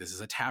is. Like, this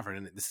is a tavern,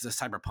 and this is a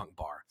cyberpunk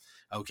bar.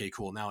 Okay,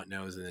 cool. Now it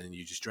knows, and then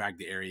you just drag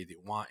the area that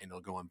you want, and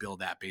it'll go and build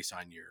that based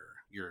on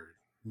your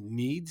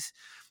needs.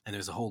 And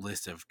there's a whole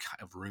list of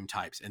room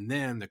types. And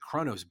then the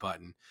Chronos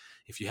button,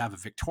 if you have a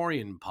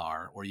Victorian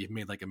bar or you've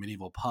made like a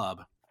medieval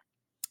pub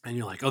and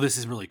you're like, oh, this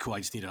is really cool,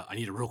 I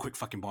need a real quick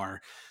fucking bar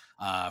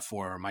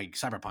for my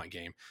cyberpunk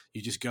game,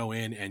 you just go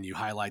in and you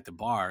highlight the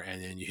bar,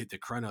 and then you hit the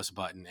Chronos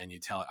button and you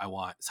tell it, I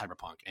want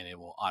cyberpunk, and it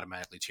will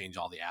automatically change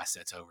all the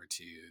assets over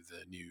to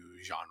the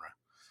new genre.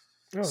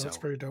 Oh, that's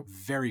pretty dope.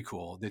 Very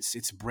cool. It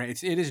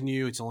is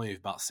new. It's only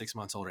about 6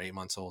 months old or 8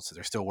 months old, so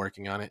they're still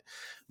working on it.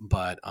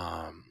 But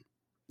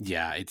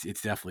yeah,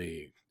 it's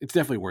definitely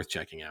worth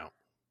checking out.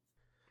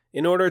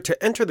 In order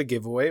to enter the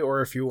giveaway,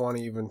 or if you want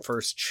to even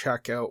first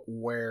check out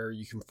where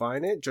you can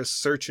find it,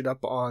 just search it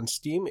up on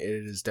Steam. It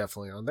is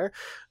definitely on there.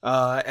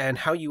 And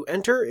how you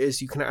enter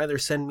is you can either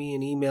send me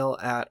an email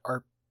at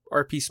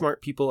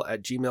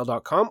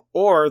rpsmartpeople@gmail.com,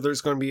 or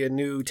there's going to be a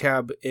new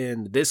tab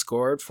in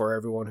Discord for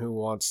everyone who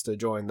wants to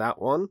join that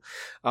one,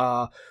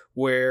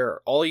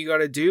 where all you got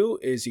to do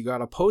is you got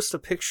to post a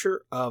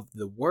picture of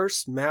the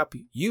worst map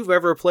you've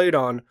ever played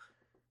on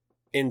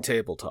in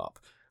tabletop.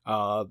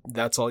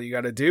 That's all you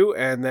got to do,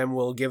 and then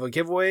we'll give a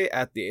giveaway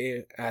at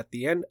the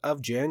end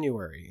of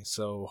January.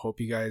 So hope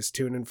you guys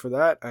tune in for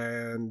that,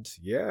 and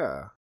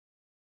yeah.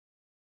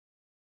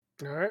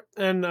 All right,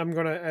 and I'm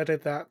gonna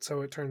edit that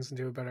so it turns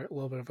into a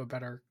little bit of a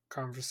better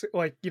conversation,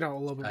 like, a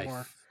little bit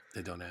more.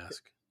 They don't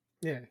ask.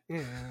 Yeah,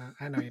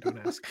 I know you don't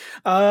ask.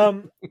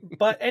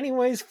 But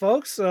anyways,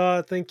 folks,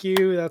 thank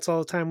you. That's all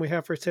the time we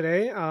have for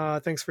today.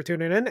 Thanks for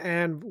tuning in,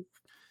 and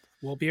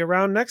we'll be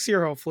around next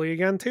year, hopefully,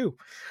 again too.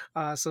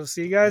 So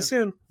see you guys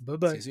soon. Bye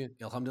bye. See you soon.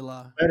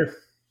 Alhamdulillah. Later.